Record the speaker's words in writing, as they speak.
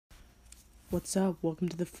What's up? Welcome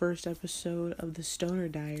to the first episode of the Stoner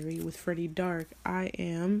Diary with Freddie Dark. I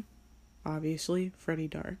am, obviously, Freddie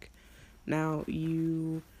Dark. Now,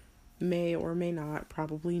 you may or may not,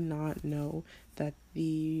 probably not know that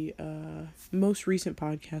the most recent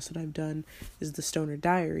podcast that I've done is the Stoner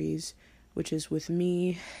Diaries, which is with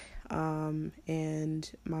me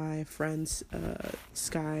and my friends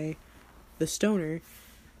Sky the Stoner.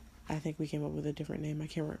 I think we came up with a different name, I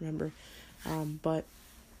can't remember. But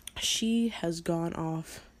she has gone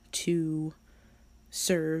off to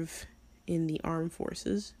serve in the armed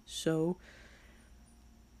forces, so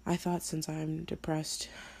I thought, since I'm depressed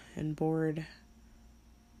and bored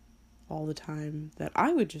all the time, that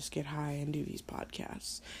I would just get high and do these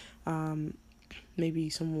podcasts. Maybe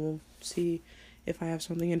someone will see if I have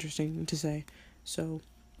something interesting to say. So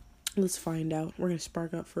let's find out. We're going to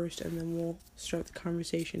spark up first, and then we'll start the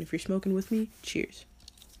conversation. If you're smoking with me, cheers.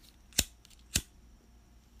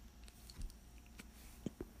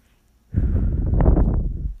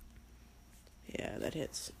 Yeah, that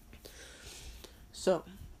hits. So,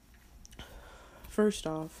 first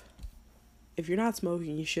off, if you're not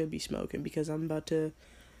smoking, you should be smoking, because I'm about to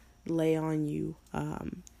lay on you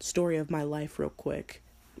story of my life real quick.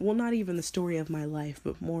 Well, not even the story of my life,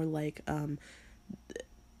 but more like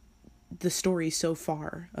the story so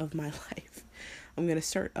far of my life. I'm going to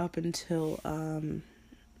start up until,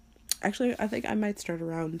 actually, I think I might start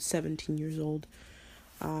around 17 years old,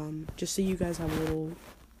 just so you guys have a little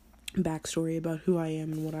backstory about who I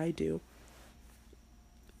am and what I do.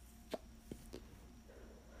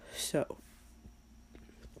 So,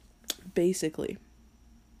 basically,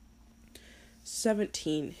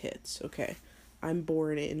 17 hits, okay? I'm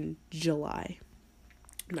born in July.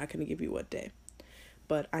 I'm not going to give you what day,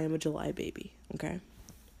 but I am a July baby, okay?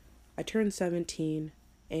 I turned 17,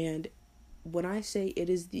 and when I say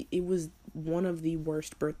it was one of the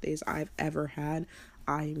worst birthdays I've ever had,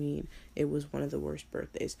 I mean, it was one of the worst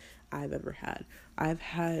birthdays I've ever had. I've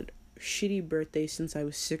had shitty birthdays since I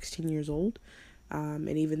was 16 years old, and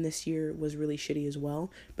even this year was really shitty as well,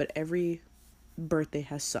 but every birthday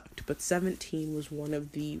has sucked, but 17 was one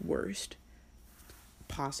of the worst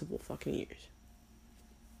possible fucking years.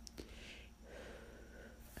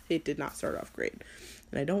 It did not start off great,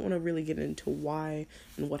 and I don't want to really get into why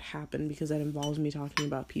and what happened, because that involves me talking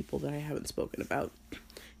about people that I haven't spoken about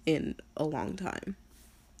in a long time.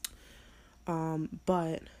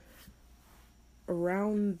 But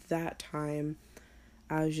around that time,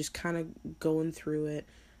 I was just kind of going through it.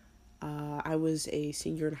 I was a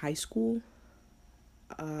senior in high school,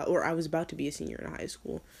 or I was about to be a senior in high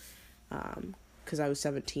school, because I was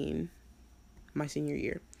 17 my senior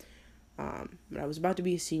year. But I was about to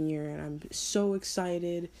be a senior, and I'm so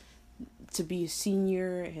excited to be a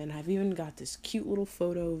senior, and I've even got this cute little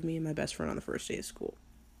photo of me and my best friend on the first day of school.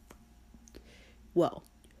 Well,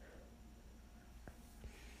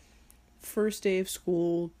 first day of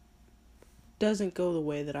school doesn't go the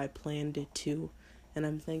way that I planned it to, and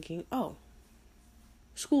I'm thinking, oh,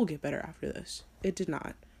 school will get better after this. It did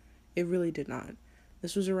not. It really did not.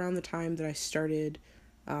 This was around the time that I started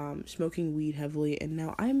smoking weed heavily, and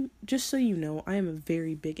now just so you know, I am a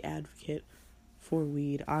very big advocate for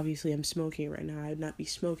weed. Obviously, I'm smoking it right now. I would not be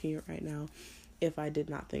smoking it right now if I did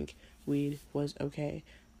not think weed was okay.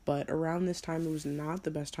 But around this time, it was not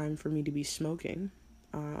the best time for me to be smoking.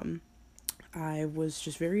 I was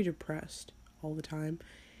just very depressed all the time,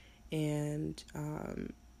 and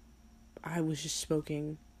I was just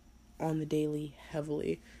smoking on the daily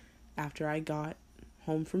heavily after I got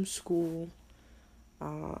home from school.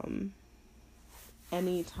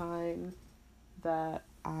 Anytime that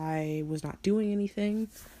I was not doing anything,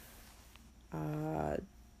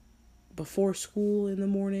 before school in the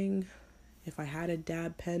morning, if I had a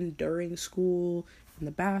dab pen during school, in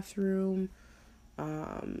the bathroom,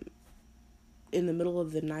 in the middle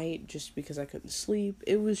of the night, just because I couldn't sleep.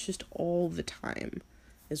 It was just all the time,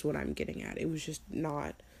 is what I'm getting at. It was just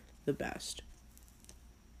not the best.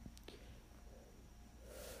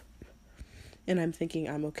 And I'm thinking,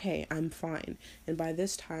 I'm okay, I'm fine. And by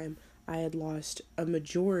this time, I had lost a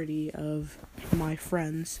majority of my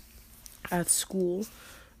friends at school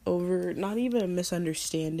over not even a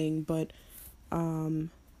misunderstanding, but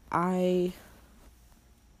I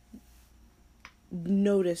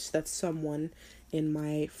noticed that someone in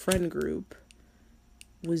my friend group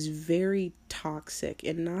was very toxic,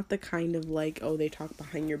 and not the kind of like, oh, they talk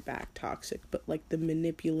behind your back toxic, but like the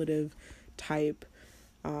manipulative type.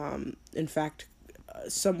 In fact,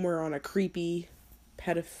 somewhere on a creepy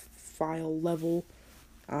pedophile level.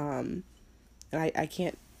 And I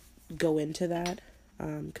can't go into that,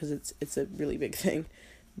 because it's a really big thing,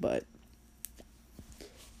 but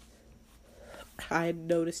I had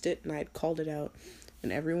noticed it and I had called it out,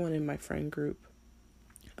 and everyone in my friend group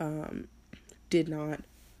did not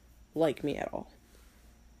like me at all.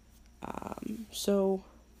 So,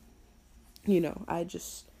 I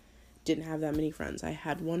just didn't have that many friends. I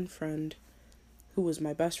had one friend who was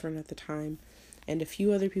my best friend at the time, and a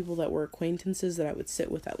few other people that were acquaintances that I would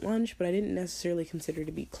sit with at lunch, but I didn't necessarily consider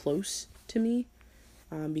to be close to me,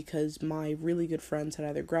 because my really good friends had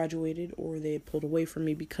either graduated or they had pulled away from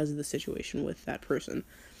me because of the situation with that person.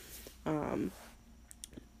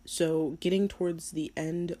 So getting towards the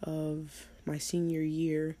end of my senior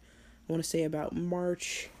year, I want to say about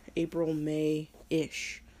March, April,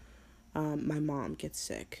 May-ish, my mom gets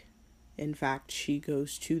sick. In fact, she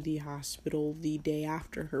goes to the hospital the day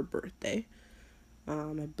after her birthday.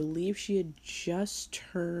 I believe she had just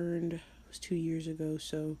turned, it was 2 years ago,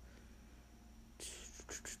 so,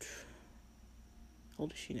 how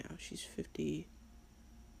old is she now? She's 56?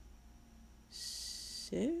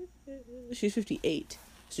 She's 58.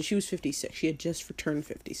 So she was 56. She had just turned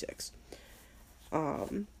 56.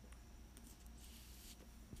 And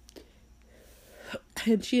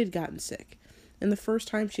she had gotten sick. And the first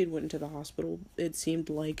time she had went into the hospital, it seemed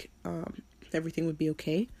like everything would be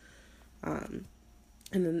okay. And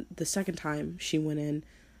then the second time she went in,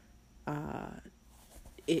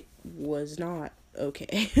 it was not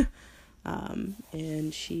okay.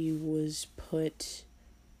 And she was put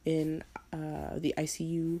in the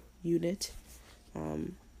ICU unit,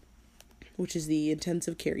 which is the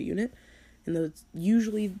intensive care unit. And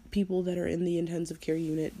usually people that are in the intensive care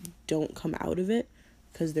unit don't come out of it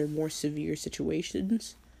because they're more severe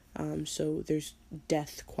situations. So there's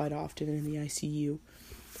death quite often in the ICU.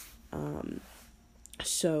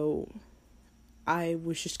 So I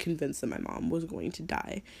was just convinced that my mom was going to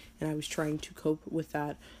die, and I was trying to cope with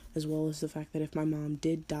that, as well as the fact that if my mom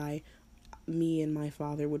did die, me and my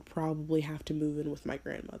father would probably have to move in with my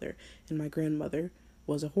grandmother, and my grandmother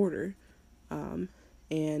was a hoarder,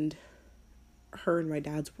 and her and my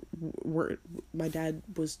dad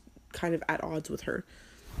was kind of at odds with her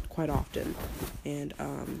quite often, and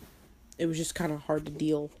it was just kind of hard to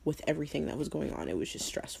deal with everything that was going on. It was just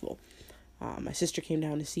stressful. My sister came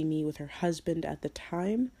down to see me with her husband at the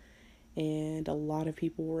time, and a lot of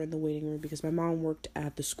people were in the waiting room because my mom worked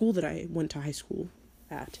at the school that I went to high school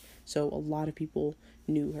at, so a lot of people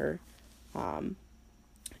knew her,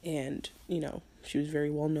 and, she was very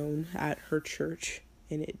well known at her church,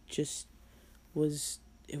 and it was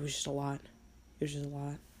just a lot. It was just a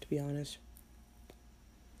lot, to be honest.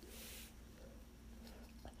 I'm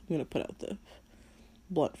gonna put out the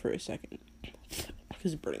blunt for a second,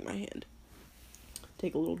 because it's burning my hand.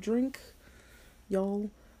 Take a little drink, y'all.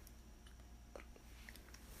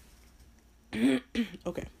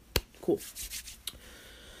 Okay, cool.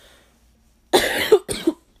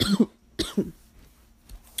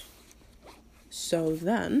 So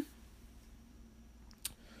then,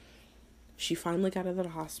 she finally got out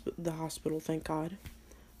of the hospital, thank God.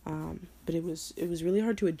 But it was really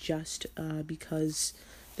hard to adjust, because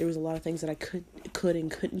there was a lot of things that I could and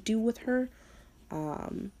couldn't do with her.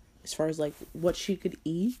 As far as like what she could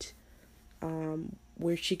eat,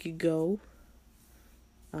 where she could go,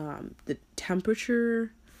 the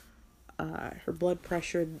temperature, her blood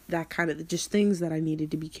pressure, that kind of just things that I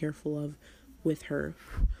needed to be careful of with her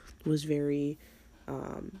was very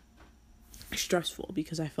stressful,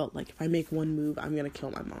 because I felt like if I make one move, I'm gonna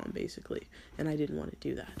kill my mom, basically, and I didn't want to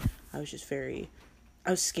do that. I was scared,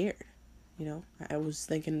 I was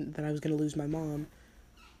thinking that I was gonna lose my mom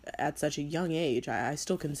at such a young age. I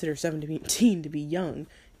still consider 17 to be young.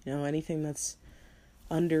 Anything that's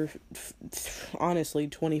under, honestly,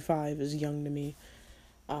 25 is young to me.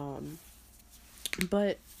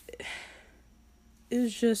 But it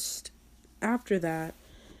was just, after that,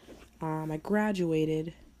 I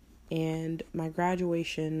graduated, and my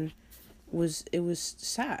graduation was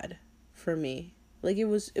sad for me. Like, it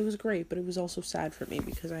was great, but it was also sad for me,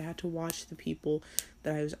 because I had to watch the people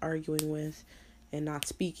that I was arguing with and not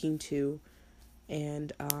speaking to,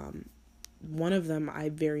 and one of them I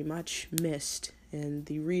very much missed, and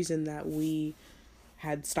the reason that we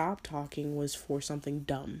had stopped talking was for something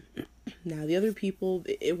dumb. Now, the other people,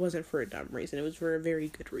 it wasn't for a dumb reason, it was for a very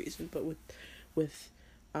good reason, but with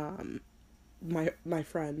my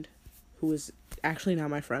friend, who was actually not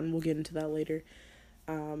my friend, we'll get into that later,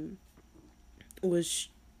 was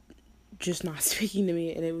just not speaking to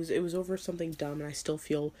me, and it was over something dumb, and I still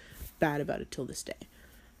feel bad about it till this day.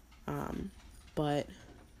 But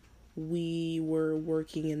we were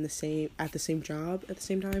working at the same job at the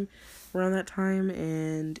same time around that time,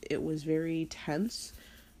 and it was very tense,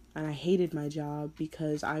 and I hated my job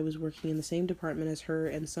because I was working in the same department as her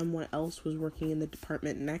and someone else was working in the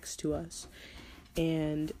department next to us.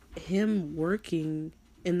 And him working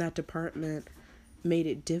in that department made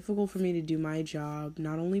it difficult for me to do my job,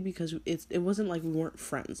 not only because it wasn't like we weren't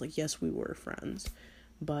friends. Like, yes, we were friends,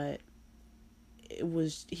 but he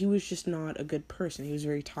was just not a good person. He was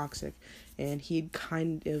very toxic, and he'd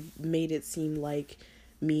kind of made it seem like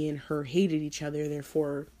me and her hated each other.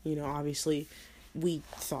 Therefore, obviously we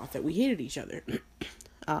thought that we hated each other.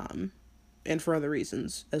 And for other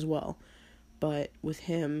reasons as well. But with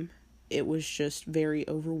him, it was just very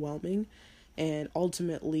overwhelming. And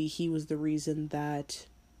ultimately, he was the reason that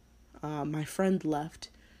my friend left.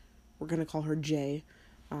 We're going to call her Jay.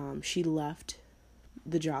 She left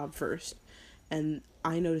the job first. And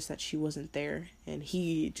I noticed that she wasn't there. And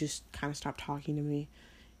he just kind of stopped talking to me.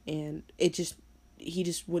 And he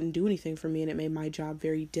just wouldn't do anything for me. And it made my job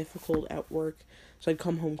very difficult at work. So I'd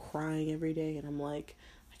come home crying every day. And I'm like,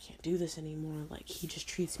 I can't do this anymore. Like, he just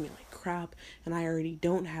treats me like crap. And I already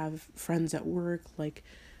don't have friends at work. Like,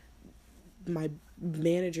 my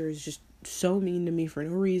manager is just so mean to me for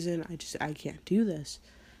no reason. I can't do this.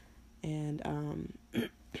 And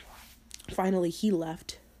finally he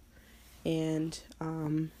left, and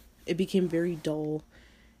it became very dull,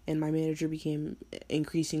 and my manager became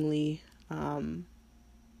increasingly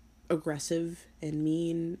aggressive and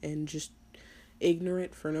mean and just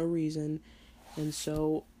ignorant for no reason. And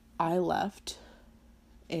so I left,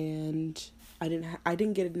 and I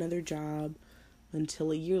didn't get another job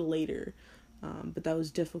until a year later. But that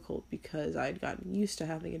was difficult because I'd gotten used to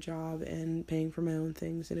having a job and paying for my own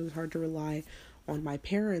things, and it was hard to rely on my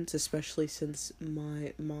parents, especially since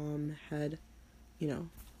my mom had,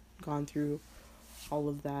 gone through all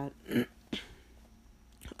of that.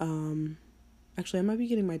 Actually, I might be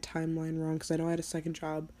getting my timeline wrong because I know I had a second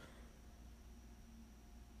job.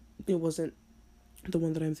 It wasn't the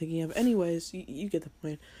one that I'm thinking of. Anyways, you get the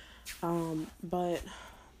point. But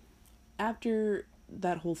after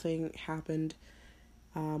that whole thing happened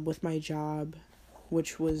with my job,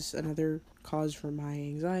 which was another cause for my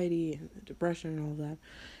anxiety and depression and all that.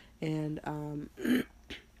 And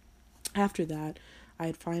after that, I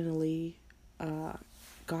had finally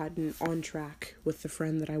gotten on track with the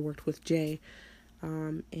friend that I worked with, Jay.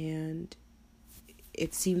 And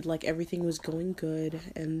it seemed like everything was going good.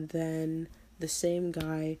 And then the same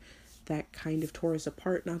guy that kind of tore us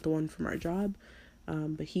apart, not the one from our job,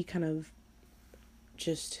 but he kind of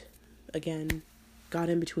just, again, got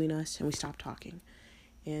in between us and we stopped talking.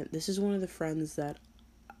 And this is one of the friends that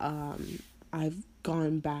I've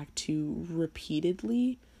gone back to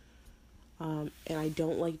repeatedly, and I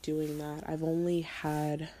don't like doing that. I've only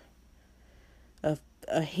had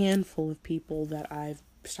a handful of people that I've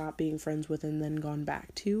stopped being friends with and then gone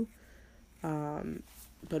back to,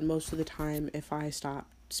 but most of the time, if I stop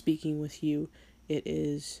speaking with you, it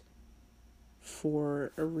is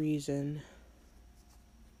for a reason.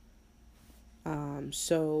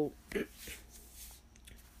 So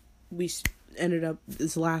we ended up,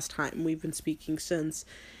 this last time, we've been speaking since,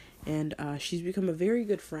 and she's become a very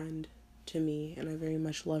good friend to me, and I very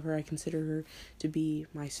much love her. I consider her to be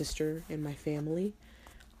my sister and my family,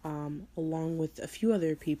 along with a few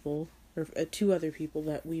other people, or two other people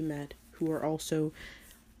that we met, who are also,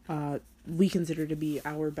 we consider to be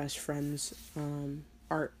our best friends.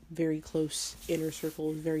 Our very close inner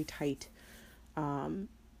circle is very tight, and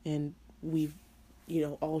we've,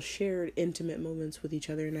 all shared intimate moments with each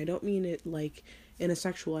other. And I don't mean it like in a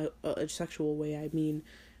sexual way. I mean,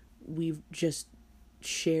 we've just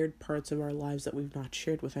shared parts of our lives that we've not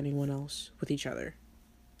shared with anyone else, with each other.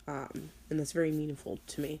 And that's very meaningful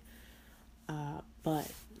to me. But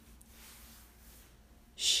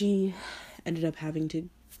she ended up having to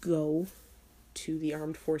go to the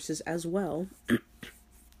armed forces as well.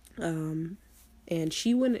 And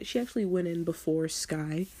she actually went in before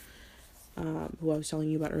Sky, who I was telling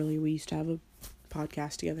you about earlier. We used to have a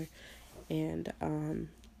podcast together, and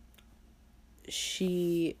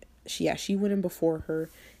she went in before her,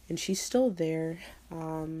 and she's still there,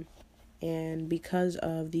 and because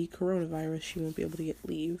of the coronavirus, she won't be able to get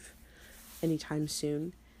leave anytime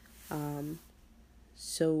soon,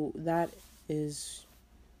 so that is,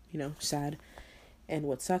 sad. And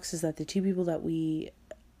what sucks is that the two people that we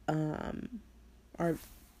are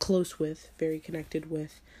close with, very connected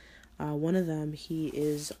with, one of them, he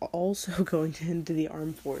is also going into the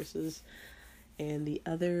armed forces, and the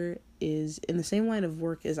other is in the same line of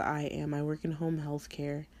work as I am. I work in home health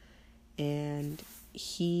care, and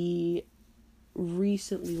he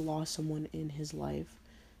recently lost someone in his life,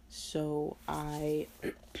 so I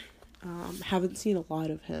haven't seen a lot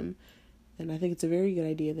of him, And I think it's a very good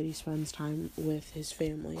idea that he spends time with his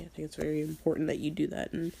family. I think it's very important that you do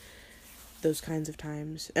that in those kinds of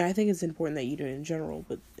times. And I think it's important that you do it in general,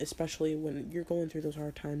 but especially when you're going through those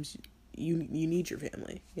hard times, you need your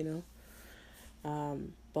family, you know?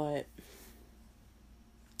 But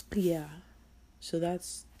yeah, so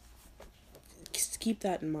that's, just keep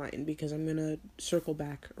that in mind, because I'm gonna circle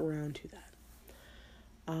back around to that.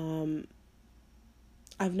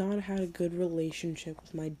 I've not had a good relationship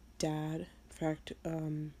with my dad. In fact,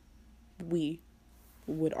 we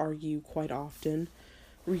would argue quite often.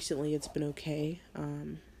 Recently, it's been okay,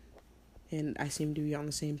 and I seem to be on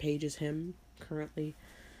the same page as him currently.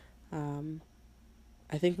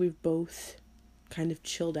 I think we've both kind of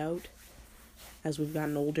chilled out as we've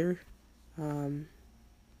gotten older. I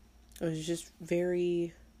was just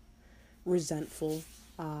very resentful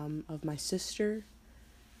of my sister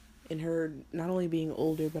and her not only being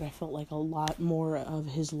older, but I felt like a lot more of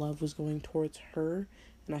his love was going towards her,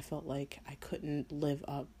 and I felt like I couldn't live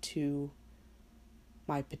up to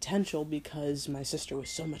my potential because my sister was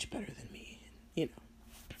so much better than me, you know,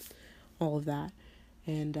 all of that.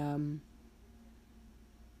 And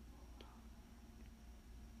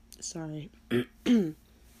sorry.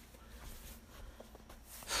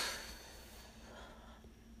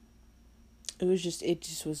 It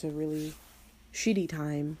just was a really shitty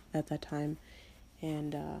time at that time,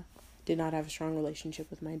 and did not have a strong relationship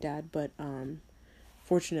with my dad, but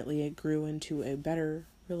fortunately it grew into a better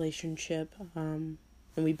relationship, and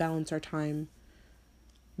we balance our time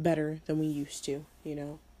better than we used to, you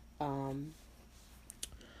know.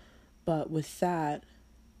 But with that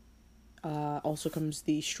also comes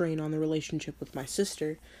the strain on the relationship with my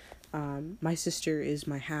sister. My sister is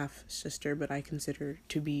my half sister, but I consider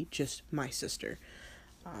to be just my sister.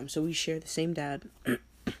 So we share the same dad,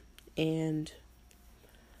 and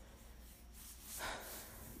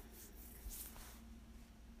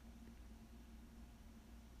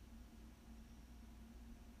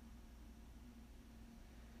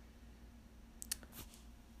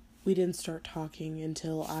we didn't start talking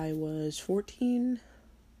until I was 14,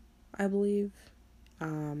 I believe.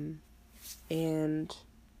 And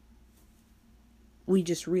we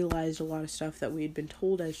just realized a lot of stuff that we had been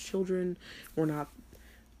told as children were not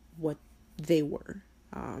what they were.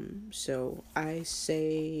 So I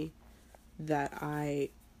say that I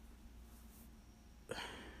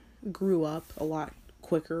grew up a lot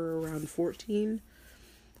quicker around 14.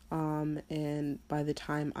 And by the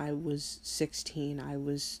time I was 16, I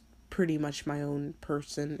was pretty much my own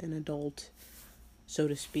person, an adult, so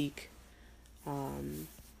to speak.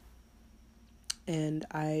 And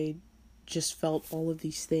I just felt all of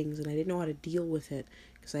these things, and I didn't know how to deal with it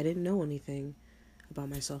because I didn't know anything about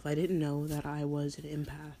myself. I didn't know that I was an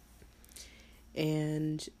empath.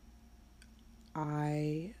 And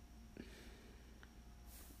I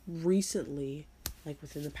recently, like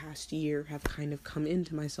within the past year, have kind of come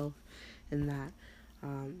into myself in that.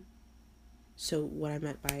 So what I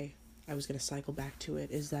meant by I was going to cycle back to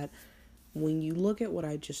it is that when you look at what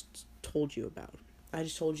I just told you about, I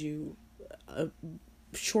just told you a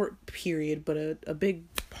short period, but a big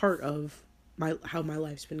part of how my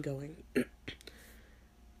life's been going. And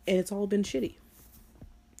it's all been shitty.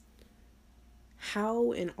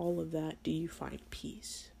 How in all of that do you find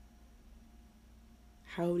peace?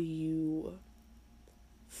 How do you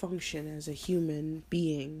function as a human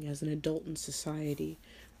being, as an adult in society,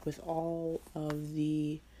 with all of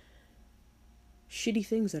the shitty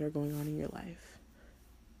things that are going on in your life?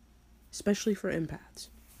 Especially for empaths.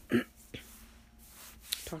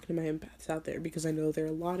 Talking to my empaths out there, because I know there are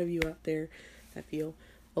a lot of you out there that feel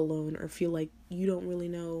alone or feel like you don't really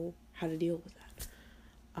know how to deal with that.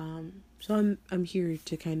 So I'm here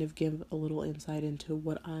to kind of give a little insight into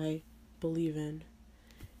what I believe in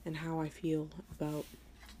and how I feel about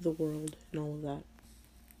the world and all of that.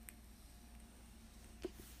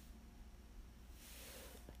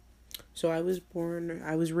 So I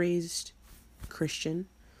was raised Christian.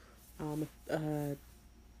 I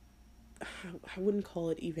wouldn't call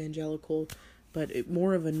it evangelical, but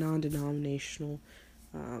more of a non-denominational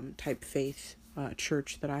type faith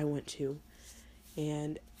church that I went to.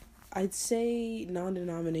 And I'd say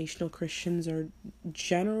non-denominational Christians are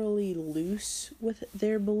generally loose with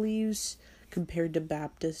their beliefs compared to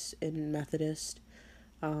Baptist and Methodist.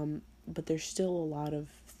 But there's still a lot of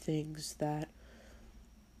things that,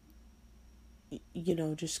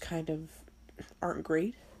 just kind of aren't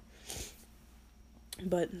great.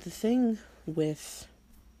 But the thing with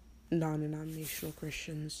non-denominational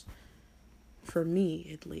Christians, for me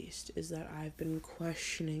at least, is that I've been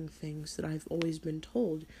questioning things that I've always been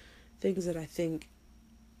told, things that I think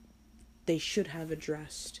they should have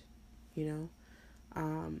addressed you know?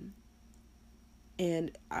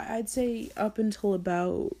 And I'd say up until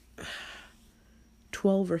about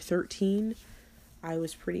 12 or 13, I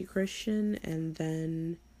was pretty Christian, and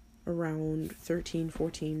then around 13,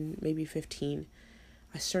 14, maybe 15,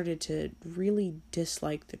 I started to really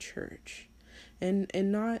dislike the church. And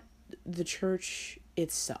not the church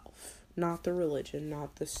itself, not the religion,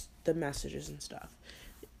 not the messages and stuff.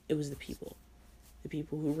 It was the people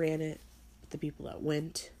who ran it, the people that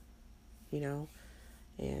went,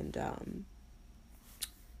 and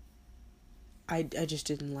I just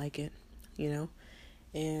didn't like it,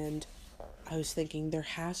 and I was thinking there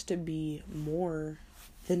has to be more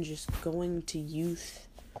than just going to youth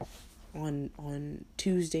on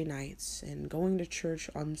Tuesday nights and going to church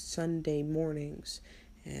on Sunday mornings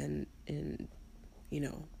and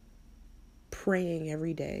praying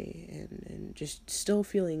every day and just still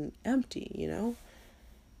feeling empty,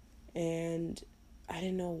 and I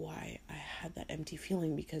didn't know why I had that empty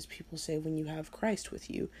feeling, because people say when you have Christ with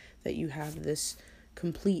you that you have this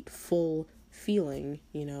complete full feeling,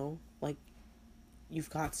 like you've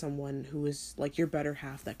got someone who is like your better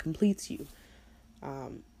half that completes you.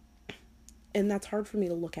 And that's hard for me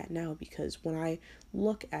to look at now, because when I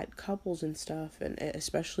look at couples and stuff, and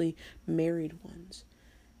especially married ones,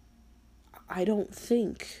 I don't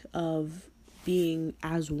think of being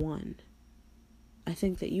as one. I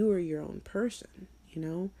think that you are your own person,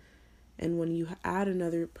 and when you add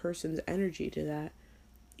another person's energy to that,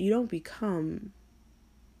 you don't become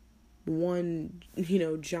one,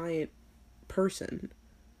 giant person.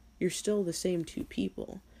 You're still the same two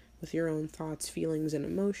people with your own thoughts, feelings, and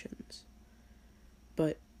emotions.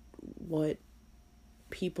 But what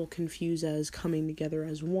people confuse as coming together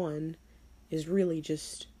as one is really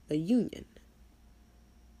just a union.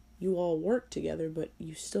 You all work together, but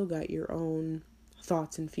you still got your own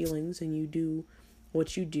thoughts and feelings, and you do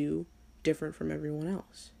what you do different from everyone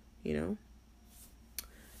else,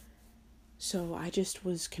 So I just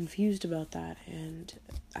was confused about that, and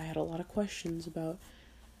I had a lot of questions about,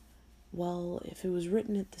 well, if it was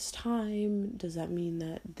written at this time, does that mean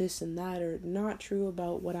that this and that are not true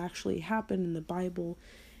about what actually happened in the Bible?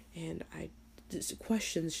 And these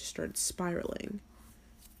questions just started spiraling,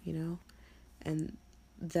 and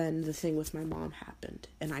then the thing with my mom happened,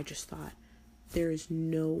 and I just thought, there is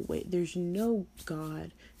no way, there's no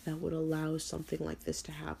God that would allow something like this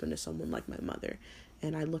to happen to someone like my mother.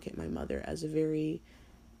 And I look at my mother as a very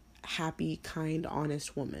happy, kind,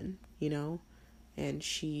 honest woman, and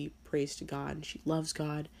she prays to God, and she loves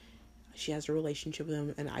God. She has a relationship with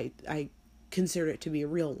him, and I consider it to be a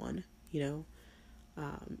real one,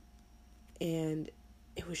 and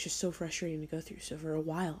it was just so frustrating to go through. So for a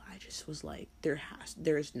while, I just was like, there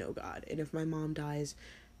is no God, and if my mom dies,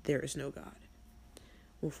 there is no God.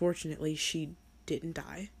 Well, fortunately, she didn't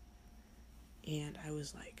die, and I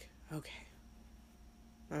was like, okay,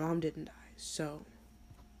 my mom didn't die, so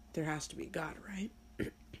there has to be God, right?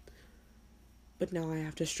 But now I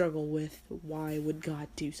have to struggle with, why would God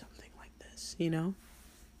do something like this,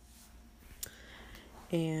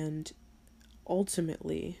 And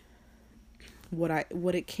ultimately, what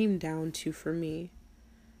it came down to for me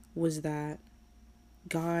was that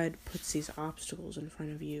God puts these obstacles in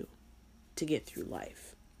front of you to get through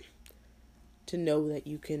life, to know that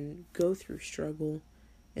you can go through struggle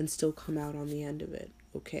and still come out on the end of it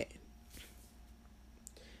okay.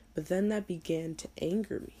 But then that began to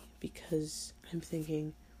anger me, because I'm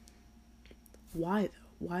thinking, why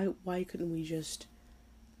though? Why couldn't we just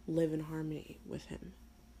live in harmony with him?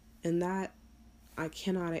 And that I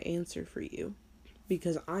cannot answer for you,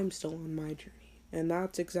 because I'm still on my journey, and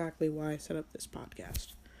that's exactly why I set up this podcast.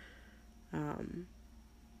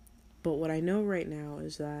 But what I know right now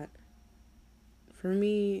is that for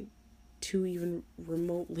me to even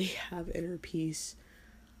remotely have inner peace,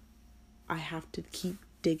 I have to keep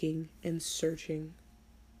digging and searching,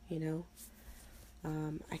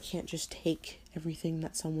 I can't just take everything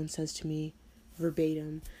that someone says to me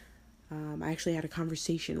verbatim. I actually had a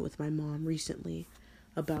conversation with my mom recently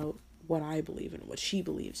about what I believe in, what she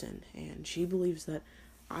believes in, and she believes that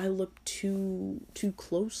I look too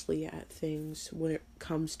closely at things when it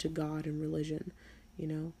comes to God and religion,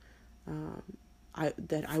 that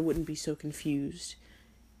I wouldn't be so confused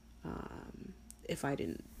if I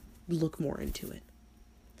didn't look more into it.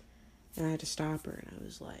 And I had to stop her, and I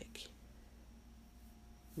was like,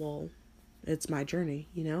 well, it's my journey,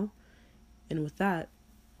 And with that,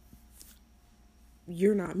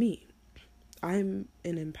 you're not me. I'm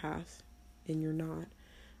an empath, and you're not.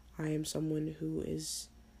 I am someone who is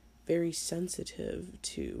very sensitive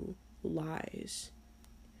to lies,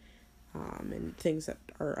 and things that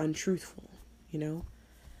are untruthful,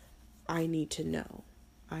 I need to know.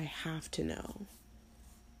 I have to know.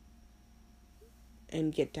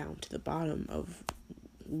 And get down to the bottom of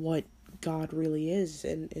what God really is,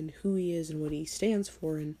 and who he is, and what he stands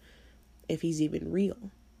for, and if he's even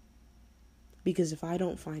real. Because if I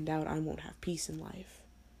don't find out, I won't have peace in life.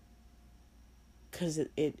 Because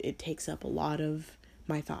it takes up a lot of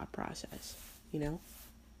my thought process, you know?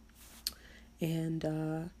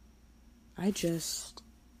 And I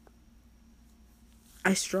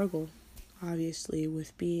struggle, obviously,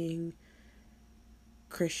 with being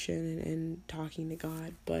Christian and talking to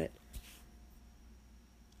God, but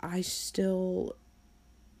I still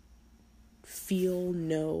feel,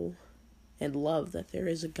 know, and love that there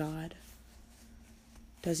is a God.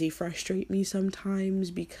 Does he frustrate me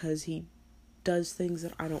sometimes because he does things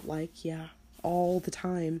that I don't like? Yeah, all the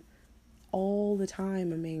time. All the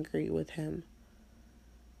time I'm angry with him.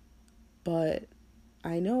 But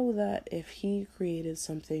I know that if he created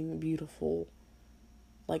something beautiful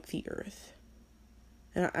like the earth,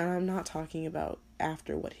 and I'm not talking about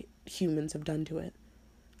after what humans have done to it,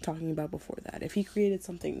 I'm talking about before that. If he created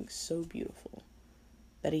something so beautiful,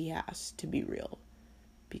 that he has to be real.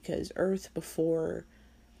 Because earth, before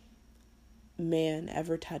man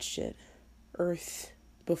ever touched it, earth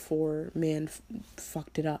before man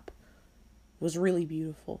fucked it up, was really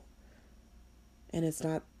beautiful. And it's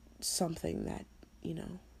not something that, you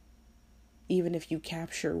know, even if you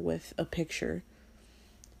capture with a picture,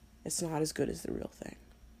 it's not as good as the real thing,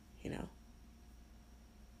 you know?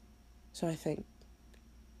 So I think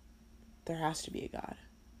there has to be a God.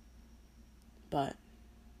 But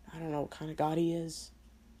I don't know what kind of God he is.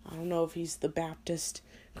 I don't know if he's the Baptist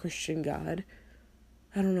Christian God.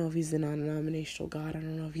 I don't know if he's the non-denominational God. I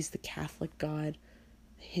don't know if he's the Catholic God,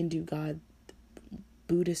 Hindu God,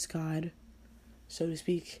 Buddhist God, so to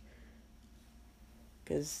speak.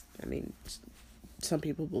 Because, I mean, some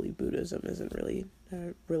people believe Buddhism isn't really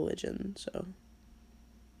a religion, so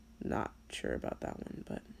not sure about that one.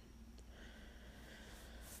 But,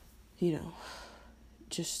 you know,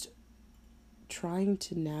 just trying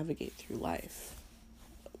to navigate through life,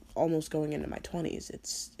 almost going into my 20s,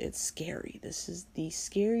 it's scary. This is the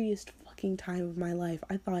scariest fucking time of my life.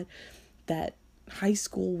 I thought that high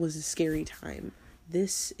school was a scary time.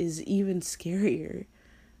 This is even scarier.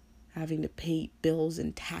 Having to pay bills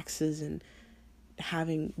and taxes and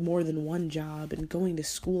having more than one job and going to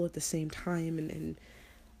school at the same time and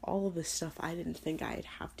all of this stuff I didn't think I'd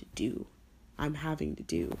have to do. I'm having to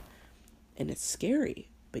do. And it's scary.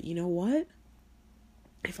 But you know what?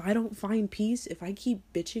 If I don't find peace, if I keep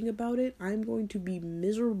bitching about it, I'm going to be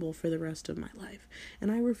miserable for the rest of my life.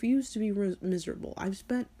 And I refuse to be miserable. I've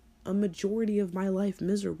spent a majority of my life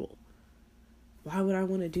miserable. Why would I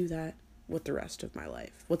want to do that with the rest of my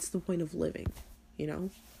life? What's the point of living, you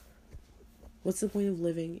know? What's the point of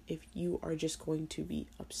living if you are just going to be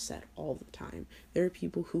upset all the time? There are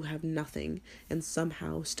people who have nothing and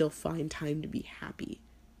somehow still find time to be happy.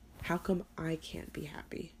 How come I can't be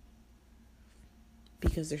happy?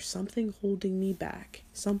 Because there's something holding me back.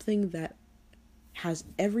 Something that has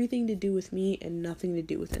everything to do with me and nothing to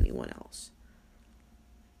do with anyone else.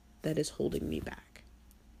 That is holding me back.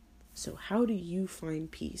 So how do you find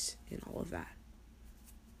peace in all of that?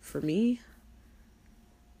 For me,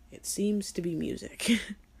 it seems to be music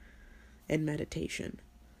and meditation.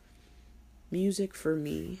 Music for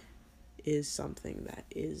me is something that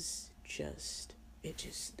is it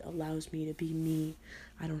just allows me to be me.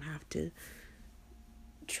 I don't have to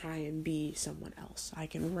try and be someone else. I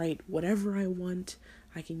can write whatever I want.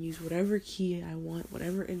 I can use whatever key I want,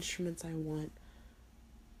 whatever instruments I want,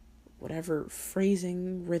 whatever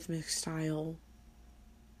phrasing, rhythmic style,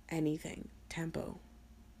 anything, tempo.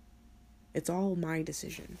 It's all my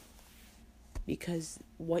decision. Because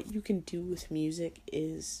what you can do with music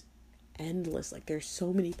is endless. Like, there's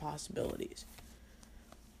so many possibilities.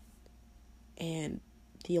 And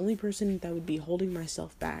the only person that would be holding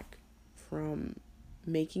myself back from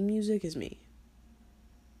making music is me.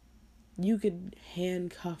 You could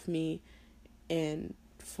handcuff me and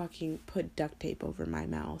fucking put duct tape over my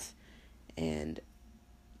mouth and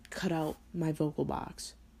cut out my vocal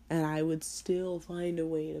box, and I would still find a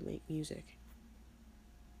way to make music.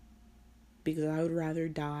 Because I would rather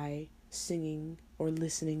die singing or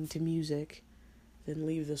listening to music than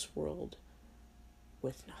leave this world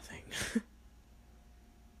with nothing.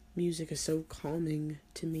 Music is so calming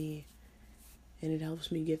to me, and it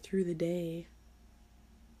helps me get through the day.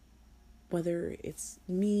 Whether it's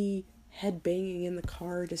me headbanging in the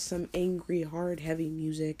car to some angry, hard, heavy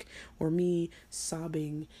music, or me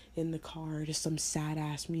sobbing in the car to some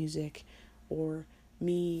sad-ass music, or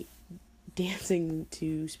me dancing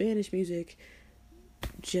to Spanish music,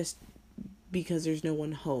 just because there's no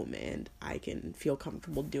one home and I can feel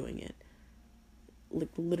comfortable doing it. Like,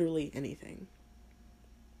 literally anything.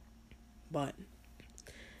 But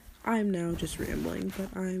I'm now just rambling,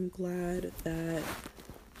 but I'm glad that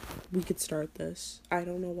we could start this. I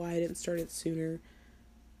don't know why I didn't start it sooner.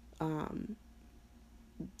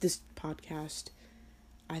 This podcast,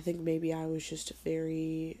 I think maybe I was just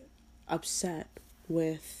very upset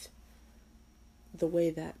with the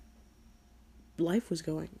way that life was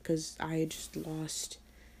going, because I had just lost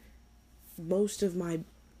most of my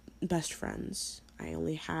best friends. I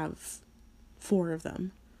only have 4 of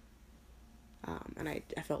them. And I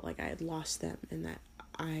felt like I had lost them, and that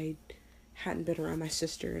I hadn't been around my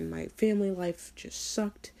sister, and my family life just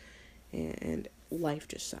sucked, and life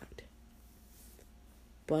just sucked.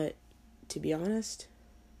 But to be honest,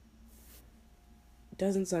 it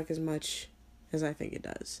doesn't suck as much as I think it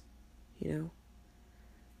does, you know?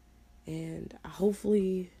 And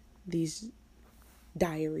hopefully these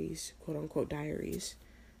diaries, quote unquote diaries,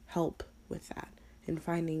 help with that and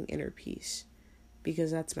finding inner peace.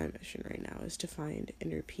 Because that's my mission right now, is to find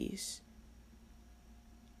inner peace.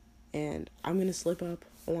 And I'm going to slip up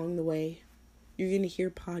along the way. You're going to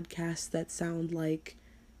hear podcasts that sound like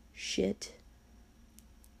shit,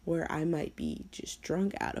 where I might be just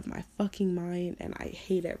drunk out of my fucking mind and I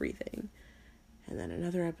hate everything. And then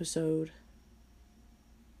another episode,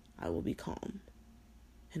 I will be calm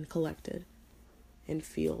and collected and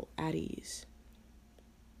feel at ease.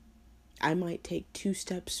 I might take 2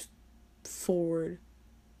 steps forward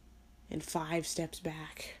and 5 steps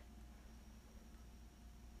back,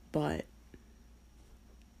 but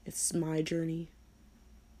it's my journey,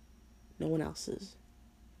 no one else's.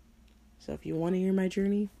 So if you want to hear my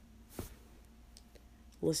journey,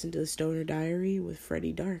 listen to the Stoner Diary with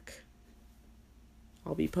Freddie Dark.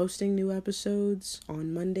 I'll be posting new episodes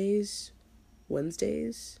on Mondays,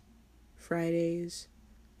 Wednesdays, Fridays,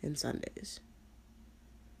 and Sundays.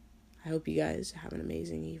 I hope you guys have an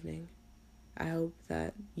amazing evening. I hope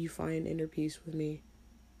that you find inner peace with me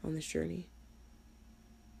on this journey.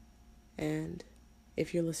 And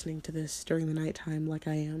if you're listening to this during the nighttime like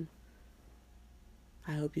I am,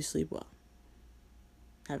 I hope you sleep well.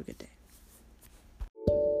 Have a good day.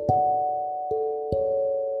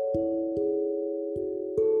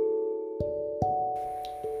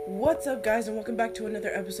 What's up, guys, and welcome back to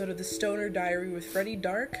another episode of the Stoner Diary with Freddie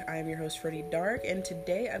Dark. I am your host, Freddie Dark, and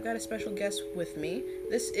today I've got a special guest with me.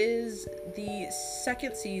 This is the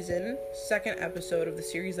second season, second episode of the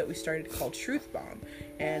series that we started called Truth Bomb.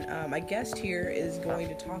 And my guest here is going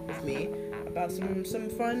to talk with me about some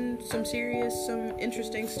fun, some serious, some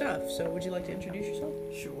interesting stuff. So would you like to introduce yourself?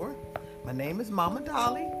 Sure. My name is Mama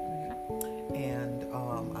Dolly, and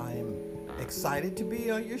I'm excited to be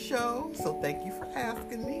on your show, so thank you for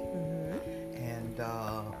asking me. And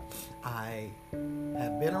I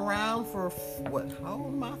have been around for, how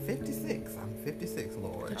old am I? 56. I'm 56,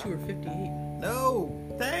 Lord. I thought you were 58.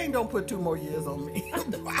 No, dang, don't put 2 more years on me.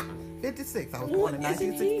 56. I was born in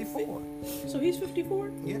 1964. So he's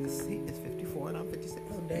 54? Yes, he is 54 and I'm 56.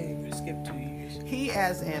 Oh, dang, you skipped 2 years. He,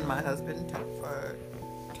 as in my husband,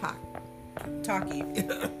 Taki.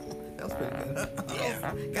 That was pretty good.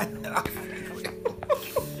 Yeah. Got that off.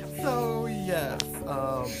 So, yes,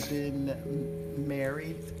 been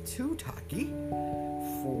married to Taki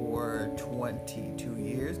for 22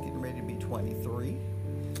 years, getting ready to be 23.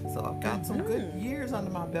 So I've got some good years under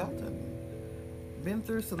my belt and been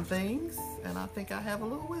through some things, and I think I have a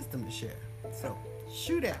little wisdom to share. So,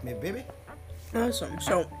 shoot at me, baby. Awesome.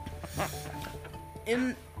 So,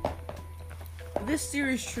 in this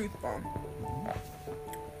series, Truth Bomb,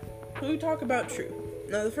 we talk about truth.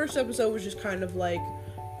 Now, the first episode was just kind of like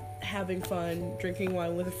having fun, drinking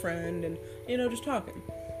wine with a friend, and, just talking.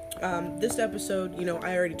 This episode,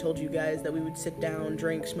 I already told you guys that we would sit down,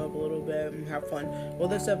 drink, smoke a little bit, and have fun. Well,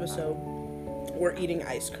 this episode, we're eating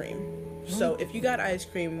ice cream. So, if you got ice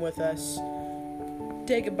cream with us,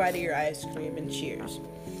 take a bite of your ice cream and cheers.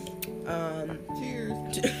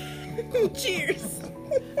 Cheers. Cheers.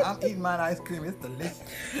 I'm eating my ice cream. It's delicious.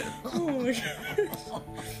 Oh my gosh.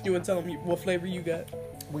 You want to tell them what flavor you got?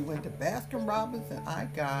 We went to Baskin Robbins and I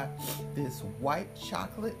got this white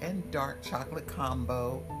chocolate and dark chocolate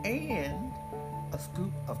combo and a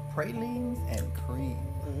scoop of pralines and cream.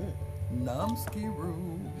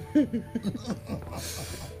 Numskiroo.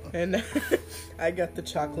 And I got the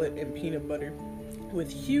chocolate and peanut butter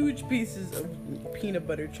with huge pieces of peanut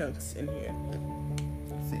butter chunks in here.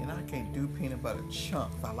 See, and I can't do peanut butter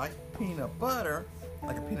chunks. I like peanut butter,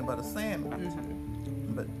 like a peanut butter sandwich,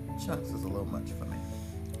 but chunks is a little much for me.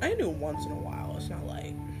 I can do it once in a while. It's not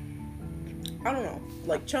like I don't know,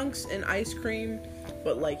 like chunks and ice cream,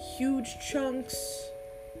 but like huge chunks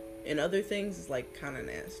and other things is like kind of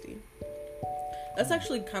nasty. That's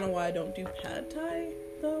actually kind of why I don't do pad thai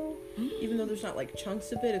though. Even though there's not like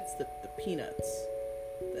chunks of it, it's the peanuts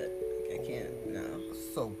that like, I can't. No.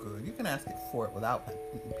 So good. You can ask it for it without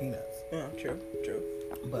peanuts. Oh, true.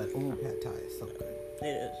 But ooh, pad thai is so good.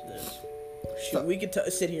 It is. Shoot, we could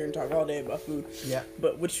sit here and talk all day about food. Yeah.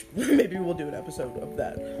 But which maybe we'll do an episode of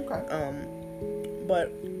that. Okay.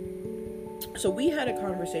 But so we had a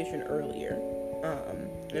conversation earlier.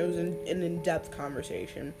 It was an in-depth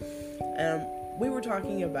conversation. We were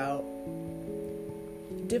talking about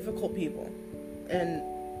difficult people and,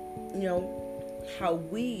 you know, how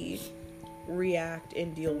we react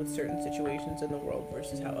and deal with certain situations in the world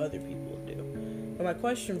versus how other people do. But my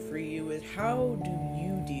question for you is, how do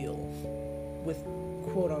you deal with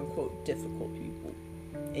quote-unquote difficult people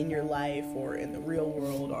in your life or in the real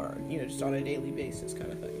world or, you know, just on a daily basis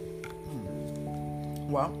kind of thing?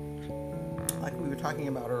 Well, like we were talking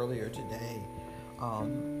about earlier today,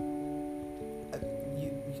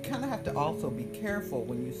 you kind of have to also be careful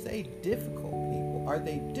when you say difficult people. Are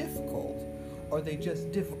they difficult, or are they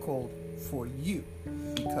just difficult for you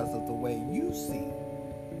because of the way you see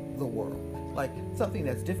the world? Like, something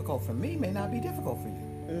that's difficult for me may not be difficult for you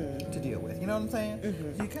to deal with. You know what I'm saying?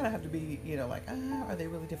 Mm-hmm. So you kind of have to be, you know, like, are they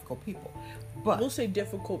really difficult people? But we'll say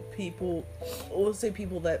difficult people. We'll say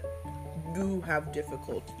people that do have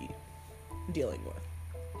difficulty dealing with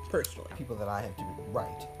personally. People that I have to be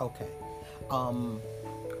right. Okay.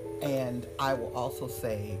 And I will also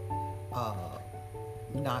say,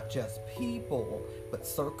 not just people, but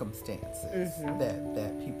circumstances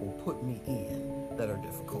that people put me in that are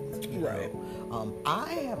difficult. You right. know?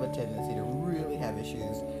 I have a tendency to really have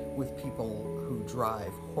issues with people who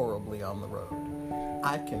drive horribly on the road.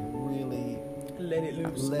 I can really let it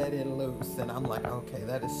loose. And I'm like, okay,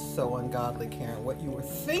 that is so ungodly, Karen. What you were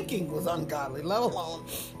thinking was ungodly, let alone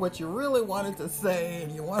what you really wanted to say,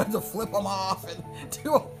 and you wanted to flip them off and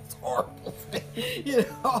do all this horrible thing. You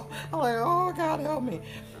know, I'm like, oh, God, help me.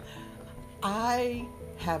 I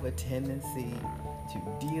have a tendency to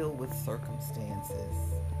deal with circumstances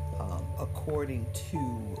according to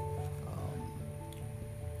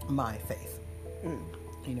my faith.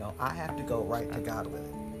 You know, I have to go right to God with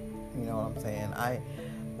it. You know what I'm saying?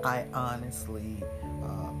 I honestly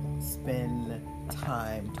spend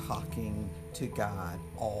time talking to God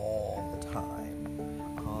all the time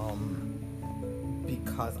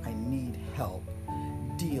because I need help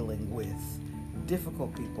dealing with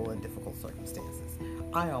difficult people and difficult circumstances.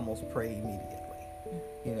 I almost pray immediately.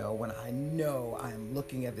 You know, when I know I'm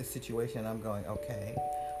looking at this situation, I'm going, okay,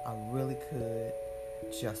 I really could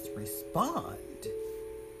just respond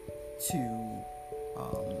to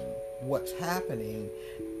what's happening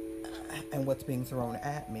and what's being thrown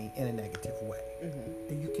at me in a negative way.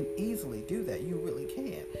 And you can easily do that. You really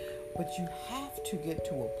can. But you have to get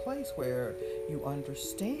to a place where you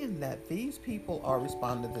understand that these people are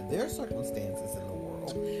responding to their circumstances in the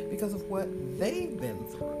world because of what they've been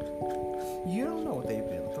through. You don't know what they've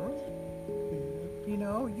been through. You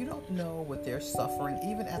know, you don't know what they're suffering,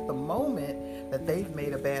 even at the moment that they've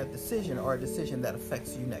made a bad decision or a decision that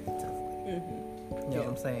affects you negatively. You know what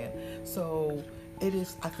I'm saying? So I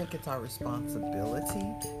think it's our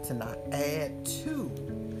responsibility to not add to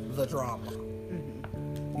the drama.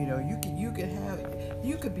 You know,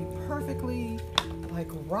 you could be perfectly like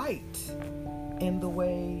right in the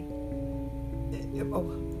way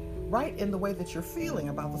that you're feeling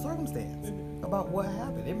about the circumstance, about what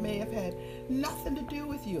happened. It may have had nothing to do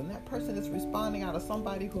with you, and that person is responding out of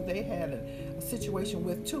somebody who they had a situation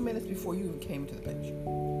with 2 minutes before you even came into the picture.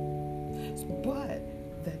 But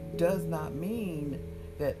that does not mean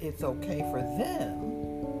that it's okay for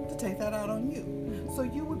them to take that out on you. So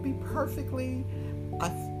you would be perfectly,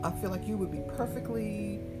 I feel like you would be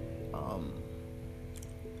perfectly,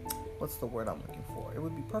 what's the word I'm looking for? It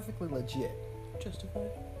would be perfectly legit.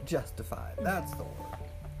 Justified. That's the word.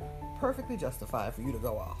 Perfectly justified for you to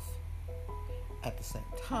go off. At the same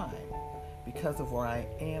time, because of where I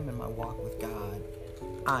am in my walk with God,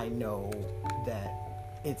 I know that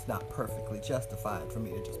it's not perfectly justified for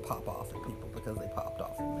me to just pop off at people because they popped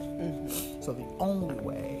off at me. So the only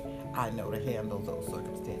way I know to handle those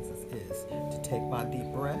circumstances is to take my deep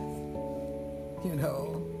breath. You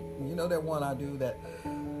know that one I do that,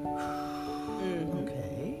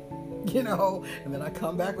 okay, you know, and then I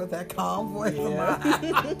come back with that calm voice of mine.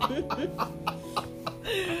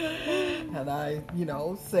 And I, you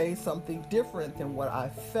know, say something different than what I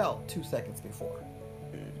felt 2 seconds before.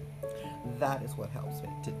 that is what helps me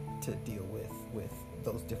to deal with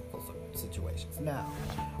those difficult situations. Now,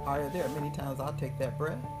 are there many times I'll take that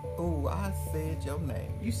breath? Ooh, I said your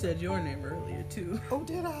name. You said your name earlier too. Oh,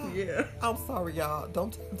 did I? Yeah. I'm sorry, y'all.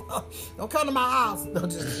 Don't come to my house. Don't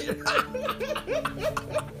just kidding.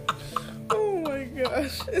 Oh my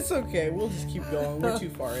gosh. It's okay. We'll just keep going. We're too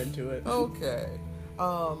far into it. Okay.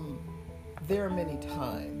 There are many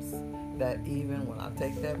times that even when I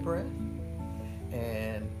take that breath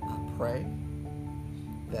and I pray,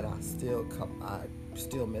 that I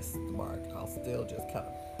still miss the mark. I'll still just kind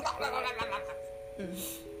of.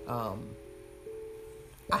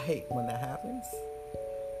 I hate when that happens,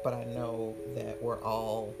 but I know that we're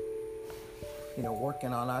all,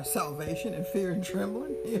 working on our salvation in fear and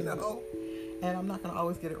trembling, and I'm not going to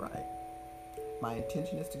always get it right. My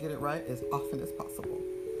intention is to get it right as often as possible,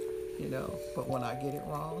 but when I get it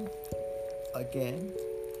wrong, again,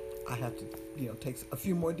 I have to, take a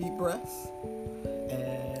few more deep breaths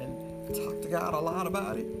and talk to God a lot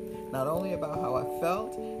about it. Not only about how I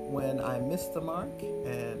felt when I missed the mark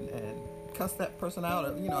and cussed that person out. I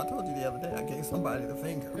told you the other day I gave somebody the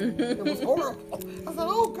finger. It was horrible. I said,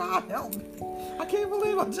 oh, God, help me. I can't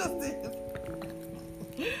believe I just did.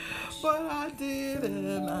 But I did,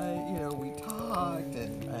 and we talked,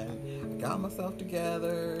 and got myself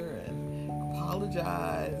together and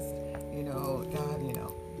apologized. God,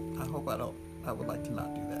 I hope I would like to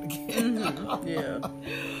not do that again. Mm-hmm. Yeah.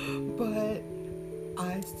 But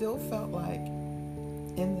I still felt like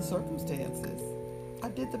in the circumstances, I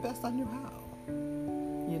did the best I knew how.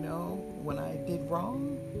 When I did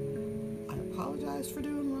wrong, I apologized for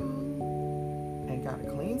doing wrong and got a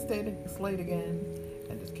clean slate again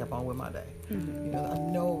and just kept on with my day. Mm-hmm. I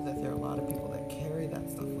know that there are a lot of people that carry that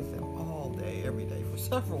stuff with them all day, every day, for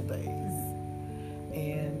several days.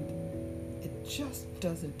 And it just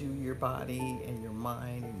doesn't do your body and your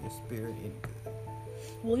mind and your spirit any good.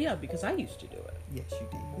 Well, yeah, because I used to do it. Yes, you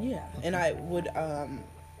did. Yeah, and I would,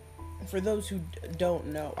 for those who don't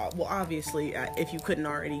know, well, obviously, if you couldn't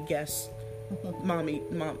already guess, Mama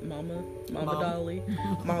Dolly,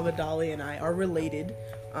 Mama Dolly and I are related.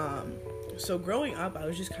 So growing up, I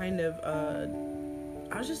was just kind of,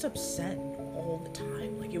 I was just upset all the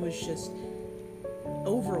time. Like, it was just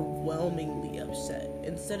overwhelmingly upset.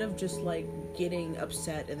 Instead of just, like, getting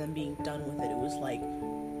upset and then being done with it, it was like,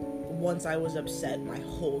 once I was upset, my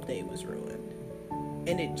whole day was ruined.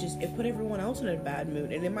 And it put everyone else in a bad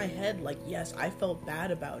mood. And in my head, like, yes, I felt bad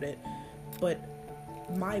about it, but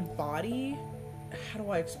my body, how do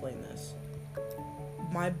I explain this?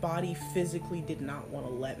 My body physically did not want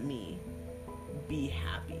to let me be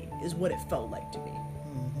happy, is what it felt like to me.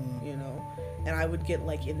 Mm-hmm. And I would get,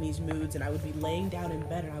 like, in these moods, and I would be laying down in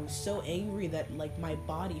bed, and I was so angry that, like, my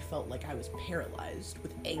body felt like I was paralyzed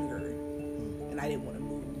with anger, and I didn't want to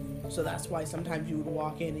move. So that's why sometimes you would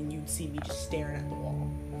walk in and you'd see me just staring at the wall.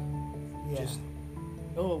 Yeah.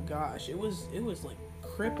 Oh gosh, it was like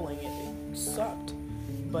crippling. It sucked.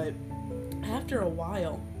 But after a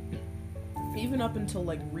while, even up until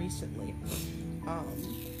like recently,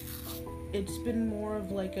 it's been more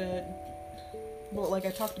of like like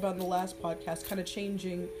I talked about in the last podcast, kind of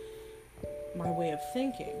changing my way of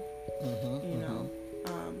thinking.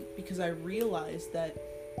 Because I realized that,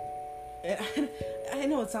 I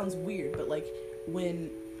know it sounds weird, but like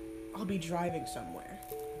when I'll be driving somewhere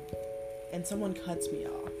and someone cuts me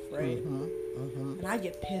off, right? And I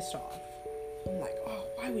get pissed off. I'm like, oh,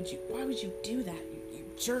 why would you do that? You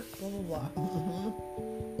jerk, blah, blah, blah.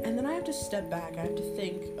 And then I have to step back. I have to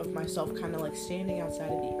think of myself kind of like standing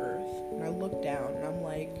outside of the earth. And I look down and I'm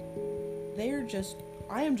like,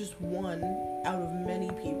 I am just one out of many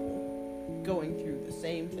people going through the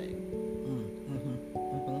same thing.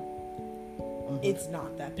 It's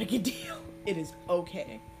not that big a deal. It is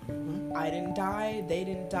okay. I didn't die. They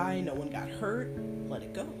didn't die. No one got hurt. Let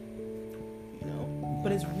it go.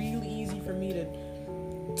 But it's really easy for me to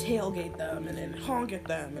tailgate them and then honk at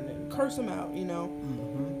them and then curse them out,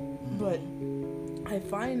 But I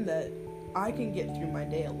find that I can get through my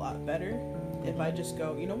day a lot better if I just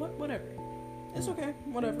go, you know what, whatever. It's okay,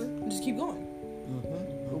 whatever. And just keep going.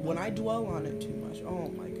 But when I dwell on it too much, oh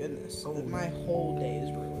my goodness, my whole day is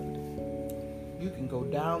ruined. You can go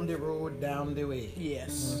down the road, down the way.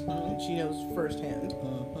 Yes. And she knows firsthand.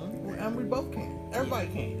 And we both can. Everybody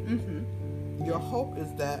can. Your hope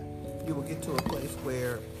is that you will get to a place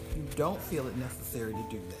where you don't feel it necessary to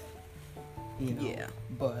do that. Yeah.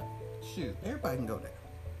 But shoot, everybody can go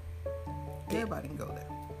there. Everybody can go there.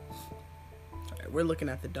 All right, we're looking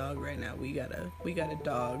at the dog right now. We got a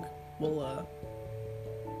dog. We'll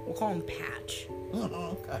call him Patch.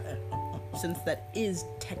 Okay. since that is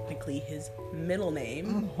technically his middle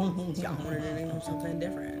name, y'all wanted to name him something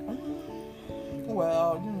different.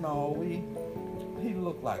 Well, he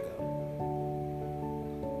looked like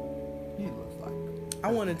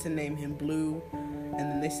I wanted to name him Blue, and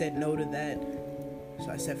then they said no to that. So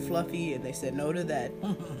I said Fluffy, and they said no to that.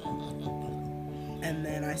 And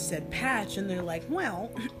then I said Patch, and they're like, well,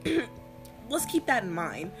 let's keep that in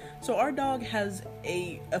mind. So our dog has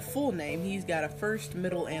a full name. He's got a first,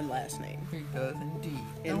 middle, and last name. He does indeed.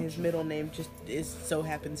 And his middle name just so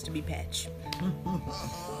happens to be Patch.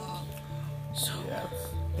 So yes,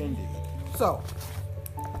 indeed. So,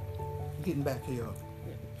 getting back to your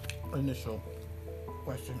initial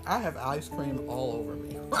question, I have ice cream all over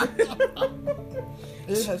me.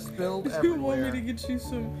 It has spilled everywhere. You want me to get you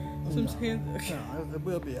some hand? Okay. No, it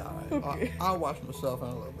will be all right. Okay. I'll wash myself in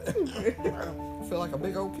a little bit. I feel like a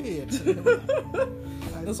big old kid.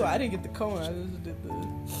 That's why I didn't get the cone. I just did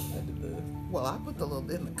the. Well, I put the little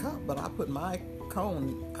in the cup, but I put my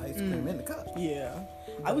cone ice cream in the cup. Yeah.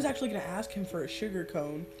 I was actually gonna ask him for a sugar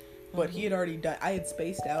cone, but he had already done. I had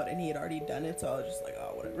spaced out, and he had already done it, so I was just like,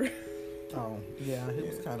 oh, whatever. Oh yeah, he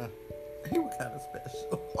was kind of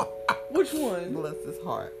special. Which one? Bless his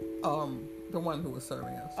heart. The one who was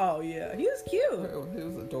serving us. Oh yeah, he was cute. He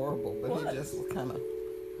was adorable, but he just was kind of.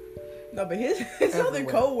 No, but his other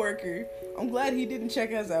co-worker, I'm glad he didn't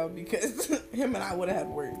check us out because him and I would have had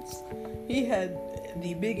words. He had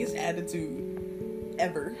the biggest attitude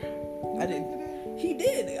ever. He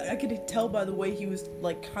did. I could tell by the way he was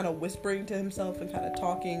like kind of whispering to himself and kind of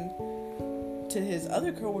talking to his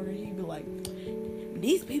other co-worker. He'd be like,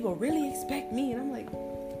 these people really expect me. And I'm like,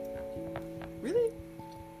 really?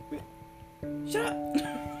 Shut up.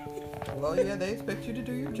 Well, yeah, they expect you to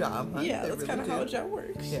do your job, huh? Yeah, they that's really kind of do. how a job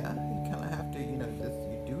works. Yeah, you kind of have to, you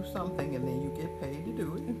do something and then you get paid to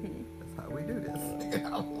do it. That's how we do this.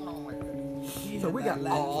 Oh my goodness. So we got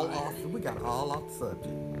all off the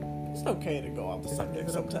subject. It's okay to go off the subject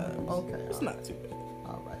sometimes. Okay. It's not too bad.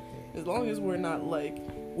 All right. As long as we're not like,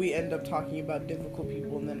 we end up talking about difficult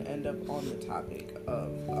people and then end up on the topic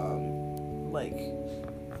of, like,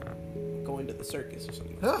 going to the circus or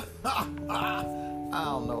something. I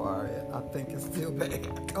don't know, Aria. I think it's still bad.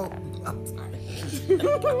 Oh, I'm sorry.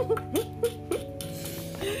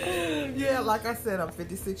 Yeah, like I said, I'm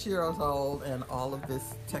 56 years old, and all of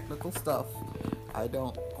this technical stuff, I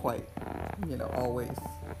don't quite, always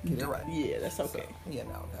get it right. Yeah, that's okay.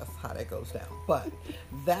 So, that's how that goes down. But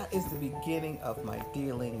that is the beginning of my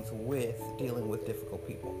dealing with difficult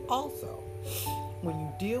people. Also, when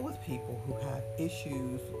you deal with people who have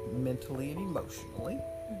issues mentally and emotionally,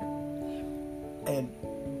 and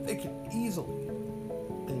they can easily,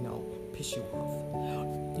 piss you off.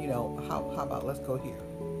 How about let's go here.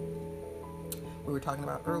 We were talking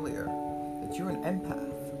about earlier that you're an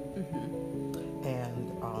empath,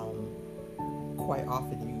 and quite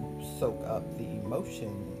often you soak up the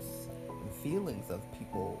emotions and feelings of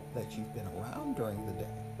people that you've been around during the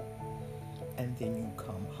day, and then you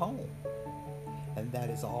come home, and that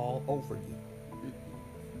is all over you.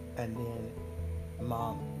 And then,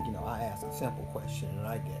 Mom, I ask a simple question, and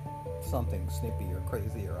I get something snippy or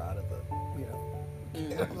crazier out of the,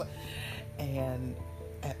 and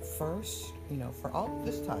at first, for all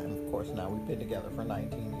this time, of course, now we've been together for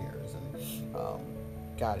 19 years, and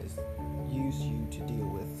God has used you to deal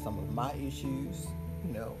with some of my issues,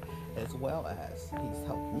 as well as He's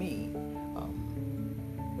helped me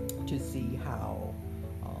to see how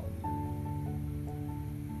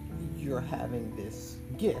you're having this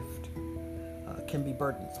gift can be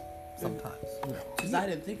burdensome sometimes. Because I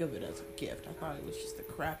didn't think of it as a gift. I thought it was just the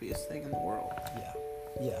crappiest thing in the world.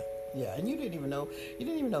 Yeah. And you didn't even know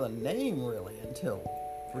the name really until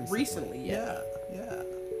recently. Yeah.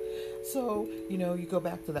 So, you go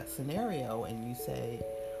back to that scenario and you say,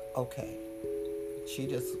 okay, she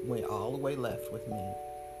just went all the way left with me,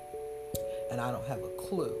 and I don't have a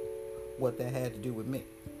clue what that had to do with me.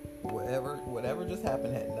 Whatever just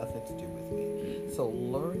happened had nothing to do with me. So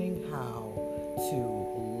learning how to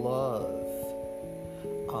love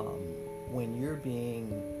when you're being,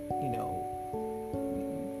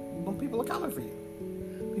 when people are coming for you,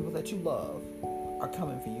 people that you love are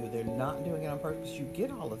coming for you. They're not doing it on purpose. You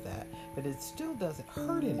get all of that, but it still doesn't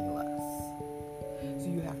hurt any less. So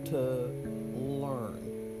you have to learn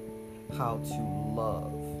how to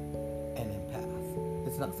love an empath.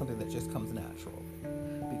 It's not something that just comes naturally,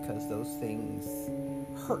 because those things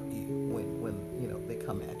hurt you when they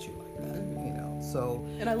come at you like that. So.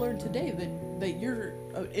 And I learned today that you're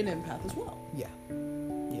an empath as well. Yeah.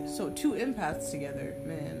 So 2 empaths together,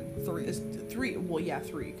 man. 3. Is 3. Well, yeah,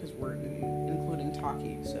 3 because we're including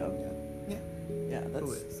Taki. So Yeah. Yeah. That's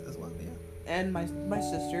who is as well. Yeah. And my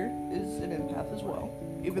sister is an empath as well.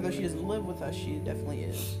 Even though she doesn't live with us, she definitely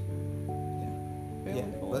is. Yeah,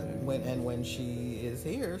 but when she is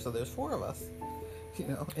here, so there's 4 of us, in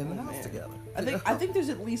the house together. I think there's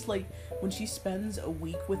at least like when she spends a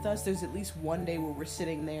week with us, there's at least one day where we're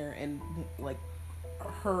sitting there and like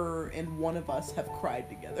her and one of us have cried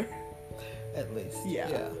together. At least. Yeah.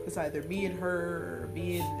 It's either me and her, or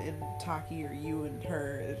me and Taki, or you and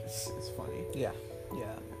her. It's funny. Yeah.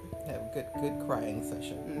 Have a good crying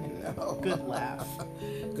session. Mm-hmm. Good laugh.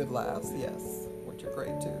 Good laughs, yes. Which are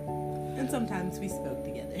great too. And sometimes we smoke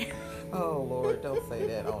together. Oh Lord, don't say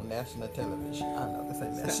that on national television. I know this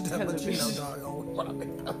ain't national television.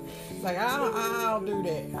 Doggone. It's like I'll do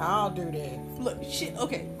that. Look, shit.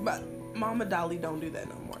 Okay, but Mama Dolly don't do that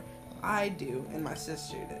no more. I do, and my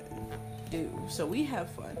sister do. So we have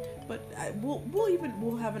fun. But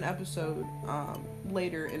we'll have an episode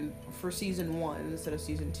later for season 1 instead of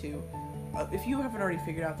season 2. If you haven't already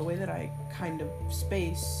figured out, the way that I kind of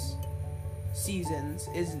space seasons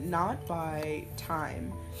is not by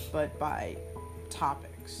time but by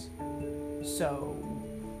topics. So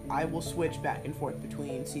I will switch back and forth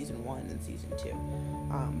between season 1 and season 2.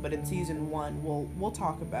 But in season 1 we'll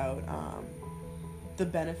talk about the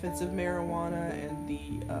benefits of marijuana and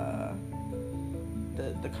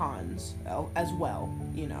the cons as well,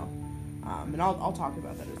 and I'll talk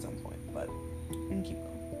about that at some point, but we can keep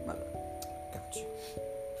going. Got you.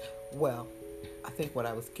 Well, I think what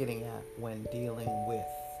I was getting at when dealing with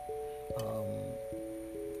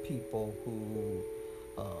people who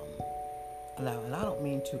and I don't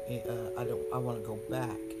mean to I want to go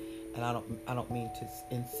back, and I don't mean to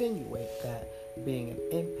insinuate that being an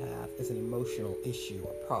empath is an emotional issue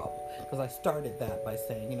or problem, because I started that by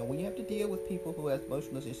saying, when you have to deal with people who have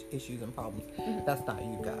emotional issues and problems, that's not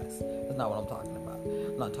you guys. That's not what I'm talking about.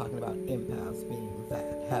 I'm not talking about empaths being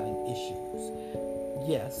that, having issues.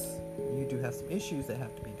 Yes, you do have some issues that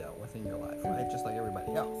have to be dealt with in your life, right? Just like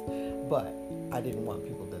everybody else. But I didn't want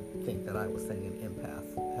people to think that I was saying an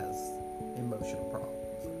empath has emotional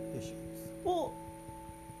problems or issues. Well,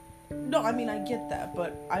 no, I mean, I get that,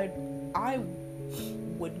 but I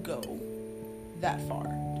would go that far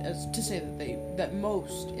as to say that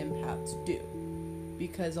most empaths do,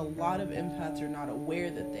 because a lot of empaths are not aware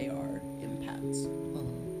that they are empaths,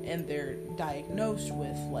 and they're diagnosed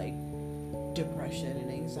with like depression and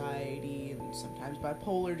anxiety and sometimes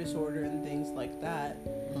bipolar disorder and things like that,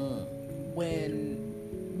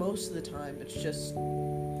 when most of the time it's just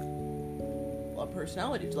a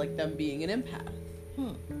personality, it's like them being an empath.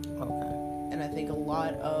 Okay. And I think a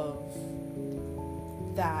lot of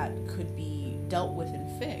that could be dealt with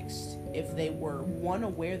and fixed if they were, 1,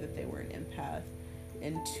 aware that they were an empath,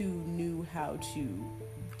 and 2, knew how to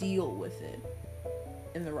deal with it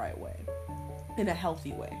in the right way. In a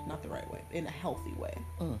healthy way. Not the right way. In a healthy way.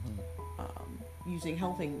 Using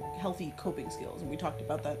healthy coping skills. And we talked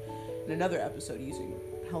about that in another episode, using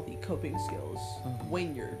healthy coping skills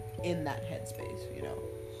when you're in that headspace,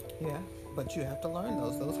 Yeah. But you have to learn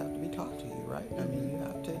those. Those have to be taught to you, right? I mean, you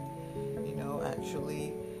have to,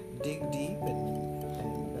 actually dig deep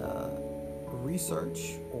and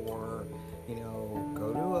research, or,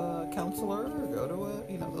 go to a counselor, or go to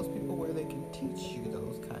those people where they can teach you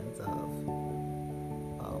those kinds of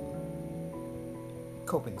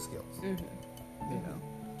coping skills.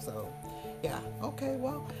 So, yeah. Okay,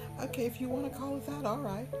 well, if you want to call it that, all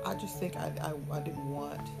right. I just think I didn't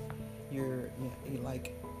want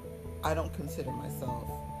I don't consider myself,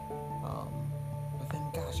 but then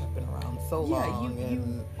gosh, I've been around so long.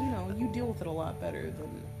 You deal with it a lot better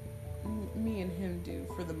than me and him do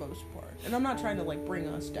for the most part. And I'm not trying to bring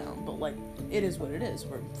us down, but it is what it is.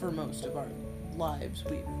 For most of our lives,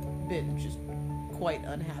 we've been just quite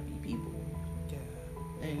unhappy people.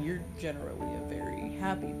 Yeah. And you're generally a very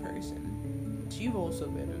happy person. But you've also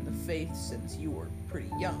been in the faith since you were pretty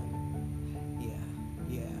young.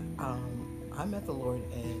 Yeah. I met the Lord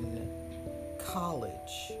in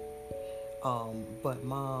college, but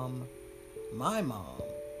my mom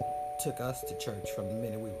took us to church from the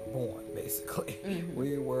minute we were born, basically.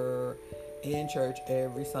 We were in church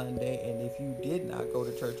every Sunday, and if you did not go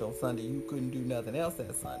to church on Sunday, you couldn't do nothing else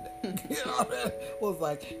that Sunday. It was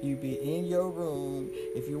like you'd be in your room.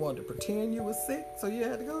 If you wanted to pretend you were sick, so you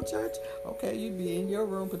had to go to church, okay, you'd be in your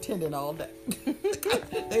room pretending all day.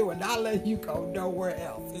 They would not let you go nowhere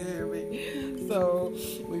else, you hear me? So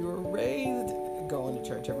we were raised going to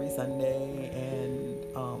church every Sunday, and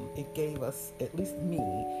it gave us, at least me,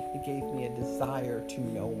 it gave me a desire to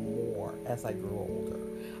know more as I grew older.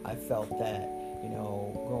 I felt that,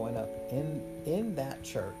 growing up in that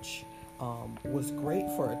church, was great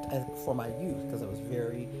for my youth because I was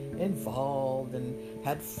very involved and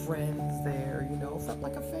had friends there. Felt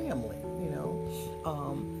like a family.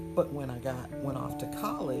 But when I went off to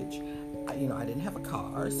college, I didn't have a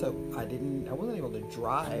car, so I wasn't able to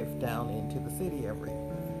drive down into the city every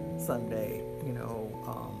Sunday.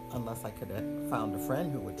 Unless I could have found a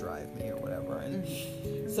friend who would drive me or whatever. And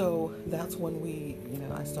so that's when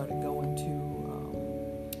I started going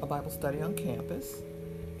to a Bible study on campus,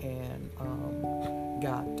 and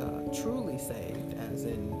got truly saved, as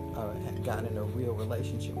in got in a real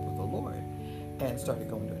relationship with the Lord, and started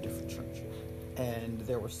going to a different church. And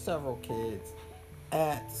there were several kids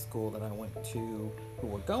at school that I went to who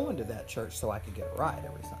were going to that church so I could get a ride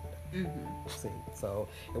every Sunday. See, so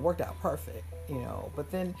it worked out perfect, But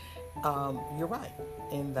then you're right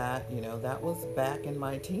in that, that was back in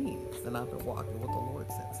my teens, and I've been walking with the Lord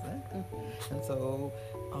since then. And so,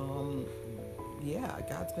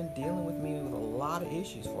 God's been dealing with me with a lot of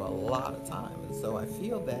issues for a lot of time. And so I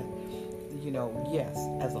feel that, yes,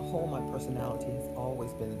 as a whole, my personality has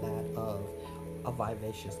always been that of a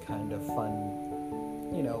vivacious kind of fun,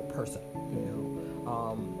 person,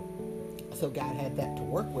 So God had that to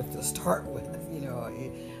work with to start with.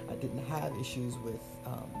 I didn't have issues with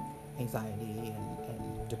anxiety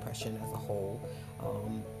and depression as a whole.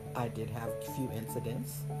 I did have a few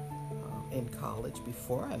incidents in college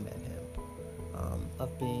before I met him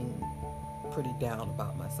of being pretty down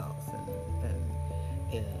about myself, and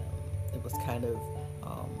it was kind of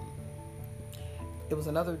it was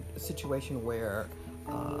another situation where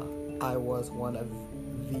I was one of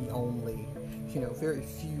the only very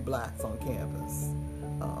few blacks on campus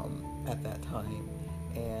at that time,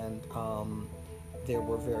 and there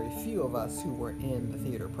were very few of us who were in the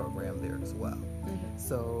theater program there as well.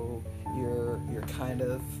 So you're kind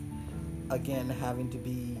of again having to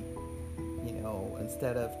be,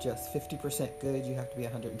 instead of just 50% good, you have to be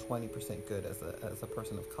 120% good as a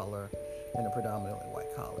person of color in a predominantly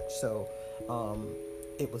white college. So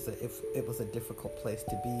it was a difficult place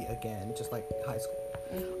to be, again, just like high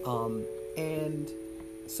school. And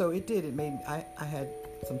so it made I had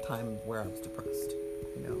some time where I was depressed,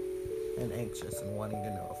 and anxious and wanting to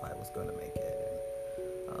know if I was going to make it,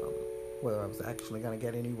 and whether I was actually going to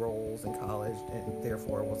get any roles in college, and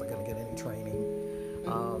therefore was I going to get any training.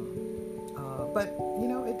 But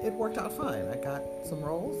it worked out fine. I got some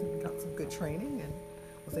roles and got some good training and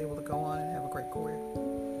was able to go on and have a great career.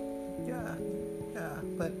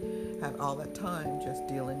 But had all that time just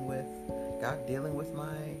dealing with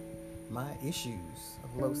my issues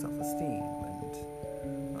of low self-esteem and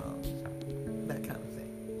that kind of thing.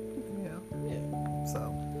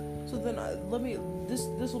 So then let me.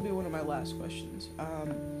 This will be one of my last questions.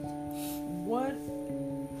 What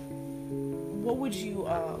would you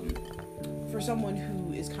for someone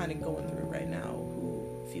who is kind of going through it right now,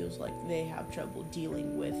 who feels like they have trouble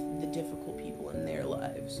dealing with the difficult people in their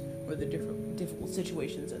lives or the difficult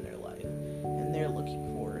situations in their life, and they're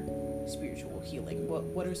looking for spiritual healing,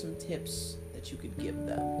 what are some tips that you could give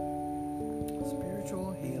them?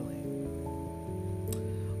 Spiritual healing.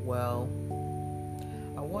 Well,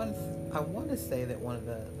 I want to say that one of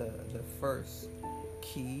the first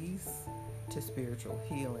keys to spiritual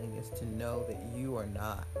healing is to know that you are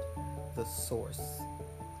not the source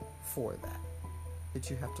for that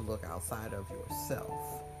you have to look outside of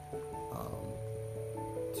yourself,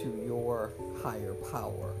 to your higher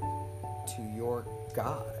power, to your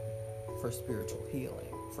God, for spiritual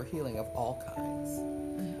healing, for healing of all kinds.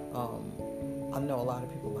 I know a lot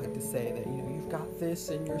of people like to say that, you've got this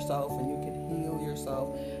in yourself and you can heal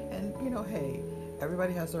yourself. And, hey,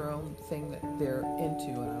 everybody has their own thing that they're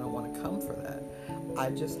into, and I don't want to come for that. I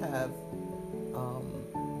just have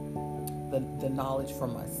the knowledge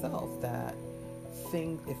from myself that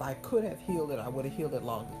if I could have healed it, I would have healed it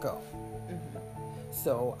long ago.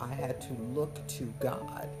 So I had to look to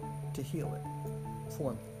God to heal it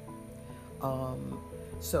for me.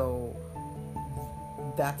 So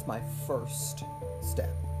that's my first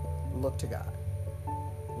step. Look to God.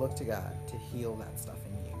 Look to God to heal that stuff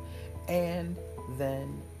in you. And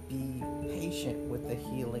then be patient with the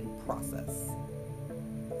healing process.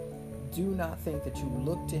 Do not think that you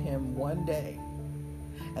look to Him one day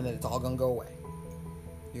and then it's all going to go away.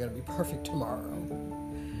 You're going to be perfect tomorrow.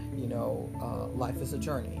 Life is a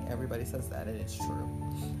journey. Everybody says that, and it's true.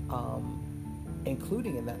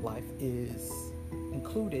 Included in that life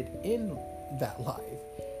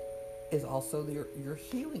is also your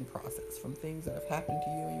healing process from things that have happened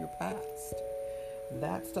to you in your past.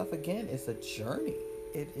 That stuff, again, is a journey.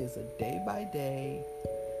 It is a day by day,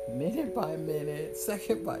 minute by minute,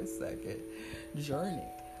 second by second journey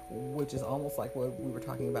which is almost like what we were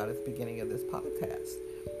talking about at the beginning of this podcast.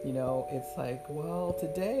 You know, it's like, well,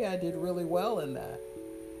 today I did really well in that,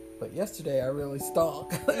 but yesterday I really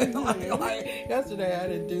stunk. like, yesterday I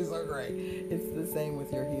didn't do so great. It's the same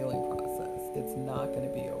with your healing process. It's not going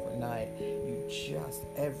to be overnight. You just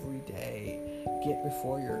every day get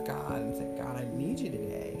before your God and say, God, I need you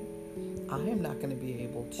today. I am not going to be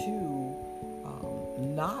able to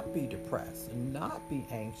not be depressed and not be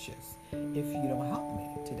anxious if you don't help me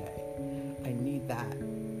today. I need that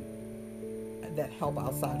help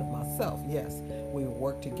outside of myself. Yes, we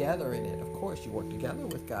work together in it. Of course, you work together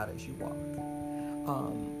with God as you walk.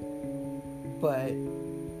 But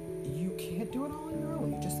you can't do it all on your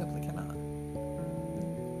own. You just simply cannot.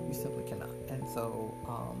 You simply cannot. And so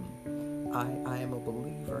I am a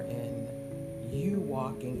believer in you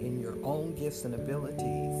walking in your own gifts and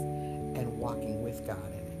abilities and walking with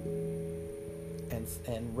God in it.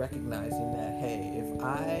 And recognizing that, hey, if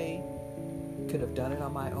I could have done it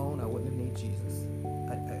on my own, I wouldn't have needed Jesus.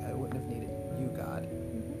 I wouldn't have needed you, God.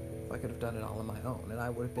 If I could have done it all on my own, and I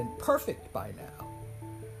would have been perfect by now.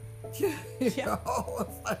 You know,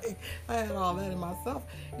 it's like I had all that in myself.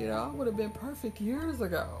 You know, I would have been perfect years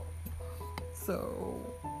ago. So,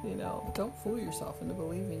 you know, don't fool yourself into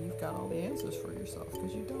believing you've got all the answers for yourself,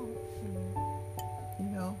 because you don't. You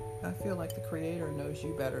know, I feel like the Creator knows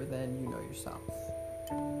you better than you know yourself.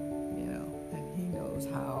 You know, and He knows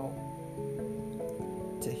how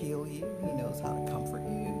to heal you. He knows how to comfort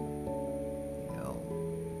you. You know,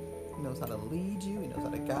 He knows how to lead you. He knows how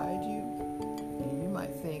to guide you. And you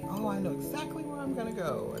might think, oh, I know exactly where I'm going to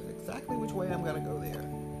go, and exactly which way I'm going to go there.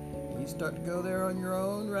 And you start to go there on your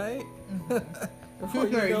own, right? Before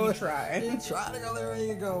you go, you try. You try to go there and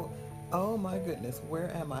you go, oh my goodness,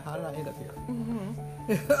 where am I? How did I end up here?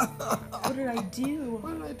 What did I do?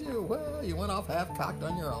 What did I do? Well, you went off half-cocked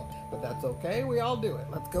on your own. But that's okay. We all do it.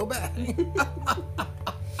 Let's go back.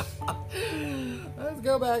 Let's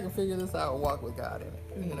go back and figure this out and walk with God in it,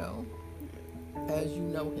 you know, as you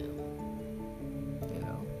know Him, you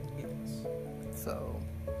know. Yes. So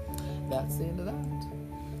that's the end of that.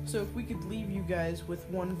 So if we could leave you guys with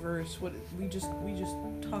one verse, what we just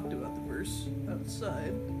talked about the verse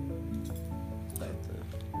outside.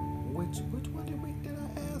 Which one did I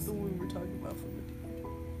ask? The one we were talking about from the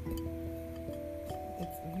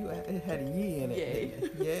It had a ye in it. Yay.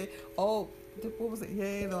 Yay. Oh, what was it?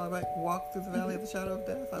 Yea, though I might walk through the valley of the shadow of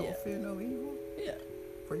death, I will fear no evil. Yeah.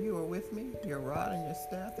 For you are with me, your rod and your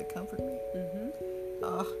staff that comfort me.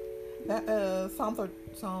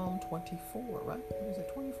 Psalm 24, right? Is it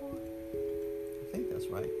 24? I think that's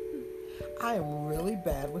right. I am really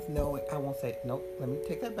bad with knowing. I won't say, nope, let me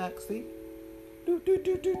take that back, see?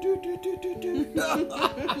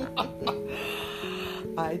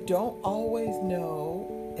 I don't always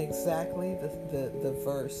know exactly the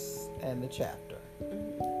verse and the chapter,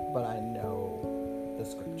 but I know the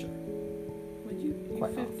scripture. But you're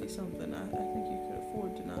 50 something. I think you could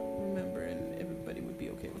afford to not remember, and everybody would be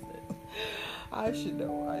okay with it. I should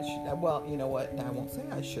know. Well, you know what? I won't say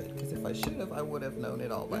I should, because if I should have, I would have known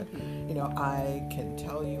it all. But you know, I can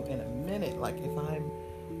tell you in a minute. Like if I'm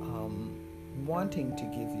wanting to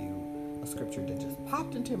give you a scripture that just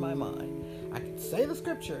popped into my mind, I can say the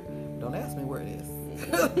scripture. Don't ask me where it is.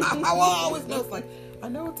 I will always know. It's like I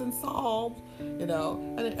know it's in Psalms, you know,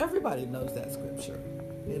 and then everybody knows that scripture,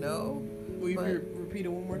 you know. Will you repeat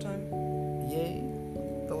it one more time? Yea,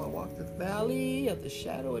 though I walk through the valley of the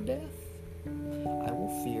shadow of death, I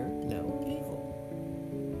will fear no evil,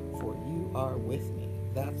 for you are with me.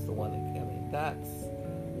 That's the one that, that's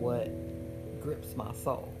what grips my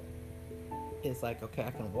soul. It's like, okay,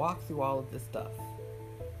 I can walk through all of this stuff,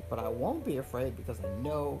 but I won't be afraid because I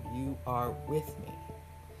know you are with me.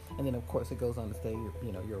 And then, of course, it goes on to say,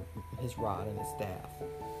 you know, his rod and his staff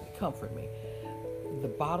comfort me. The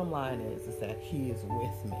bottom line is that He is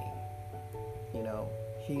with me. You know,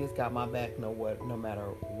 He has got my back no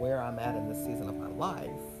matter where I'm at in this season of my life.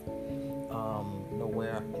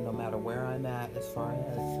 No matter where I'm at as far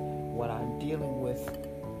as what I'm dealing with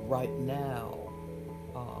right now,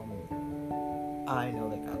 I know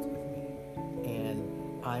that God's with me.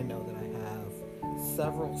 And I know that I have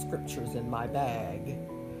several scriptures in my bag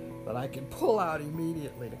that I can pull out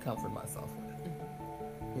immediately to comfort myself with.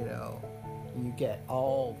 You know, you get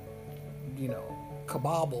all, you know,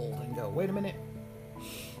 kabobbled and go, wait a minute.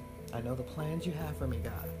 I know the plans you have for me,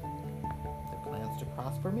 God. The plans to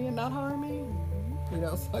prosper me and not harm me. You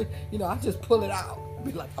know, so, you know, I just pull it out.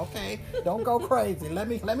 Be like, okay, don't go crazy. Let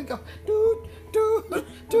me go.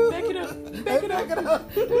 Back it up.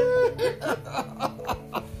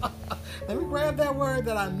 Let me grab that word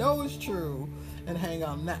that I know is true and hang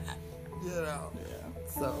on that. You know. Yeah.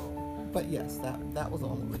 So, but yes, that was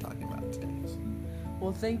all we were talking about today.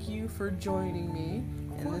 Well, thank you for joining me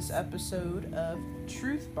in this episode of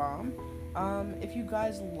Truth Bomb. If you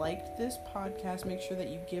guys liked this podcast, make sure that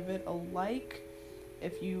you give it a like.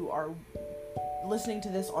 If you are listening to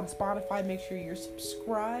this on Spotify, make sure you're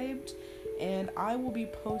subscribed. And I will be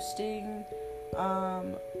posting,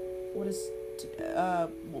 for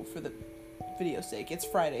the video's sake, it's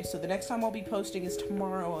Friday. So the next time I'll be posting is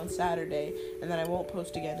tomorrow on Saturday, and then I won't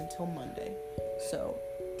post again until Monday. So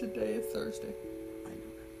Today is Thursday. I know.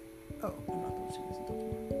 Oh, I'm not posting this until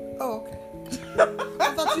tomorrow. oh, okay.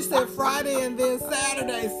 I thought you said Friday and then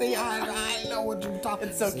Saturday. See, I know what you're talking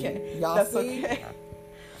about. It's okay. See? Y'all That's see? okay.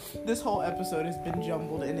 This whole episode has been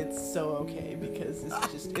jumbled, and it's so okay because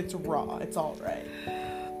it's raw. It's all right.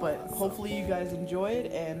 But hopefully you guys enjoy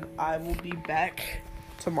it, and I will be back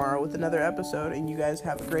tomorrow with another episode, and you guys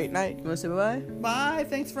have a great night. You want to say bye-bye? Bye.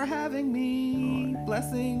 Thanks for having me.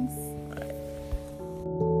 Blessings.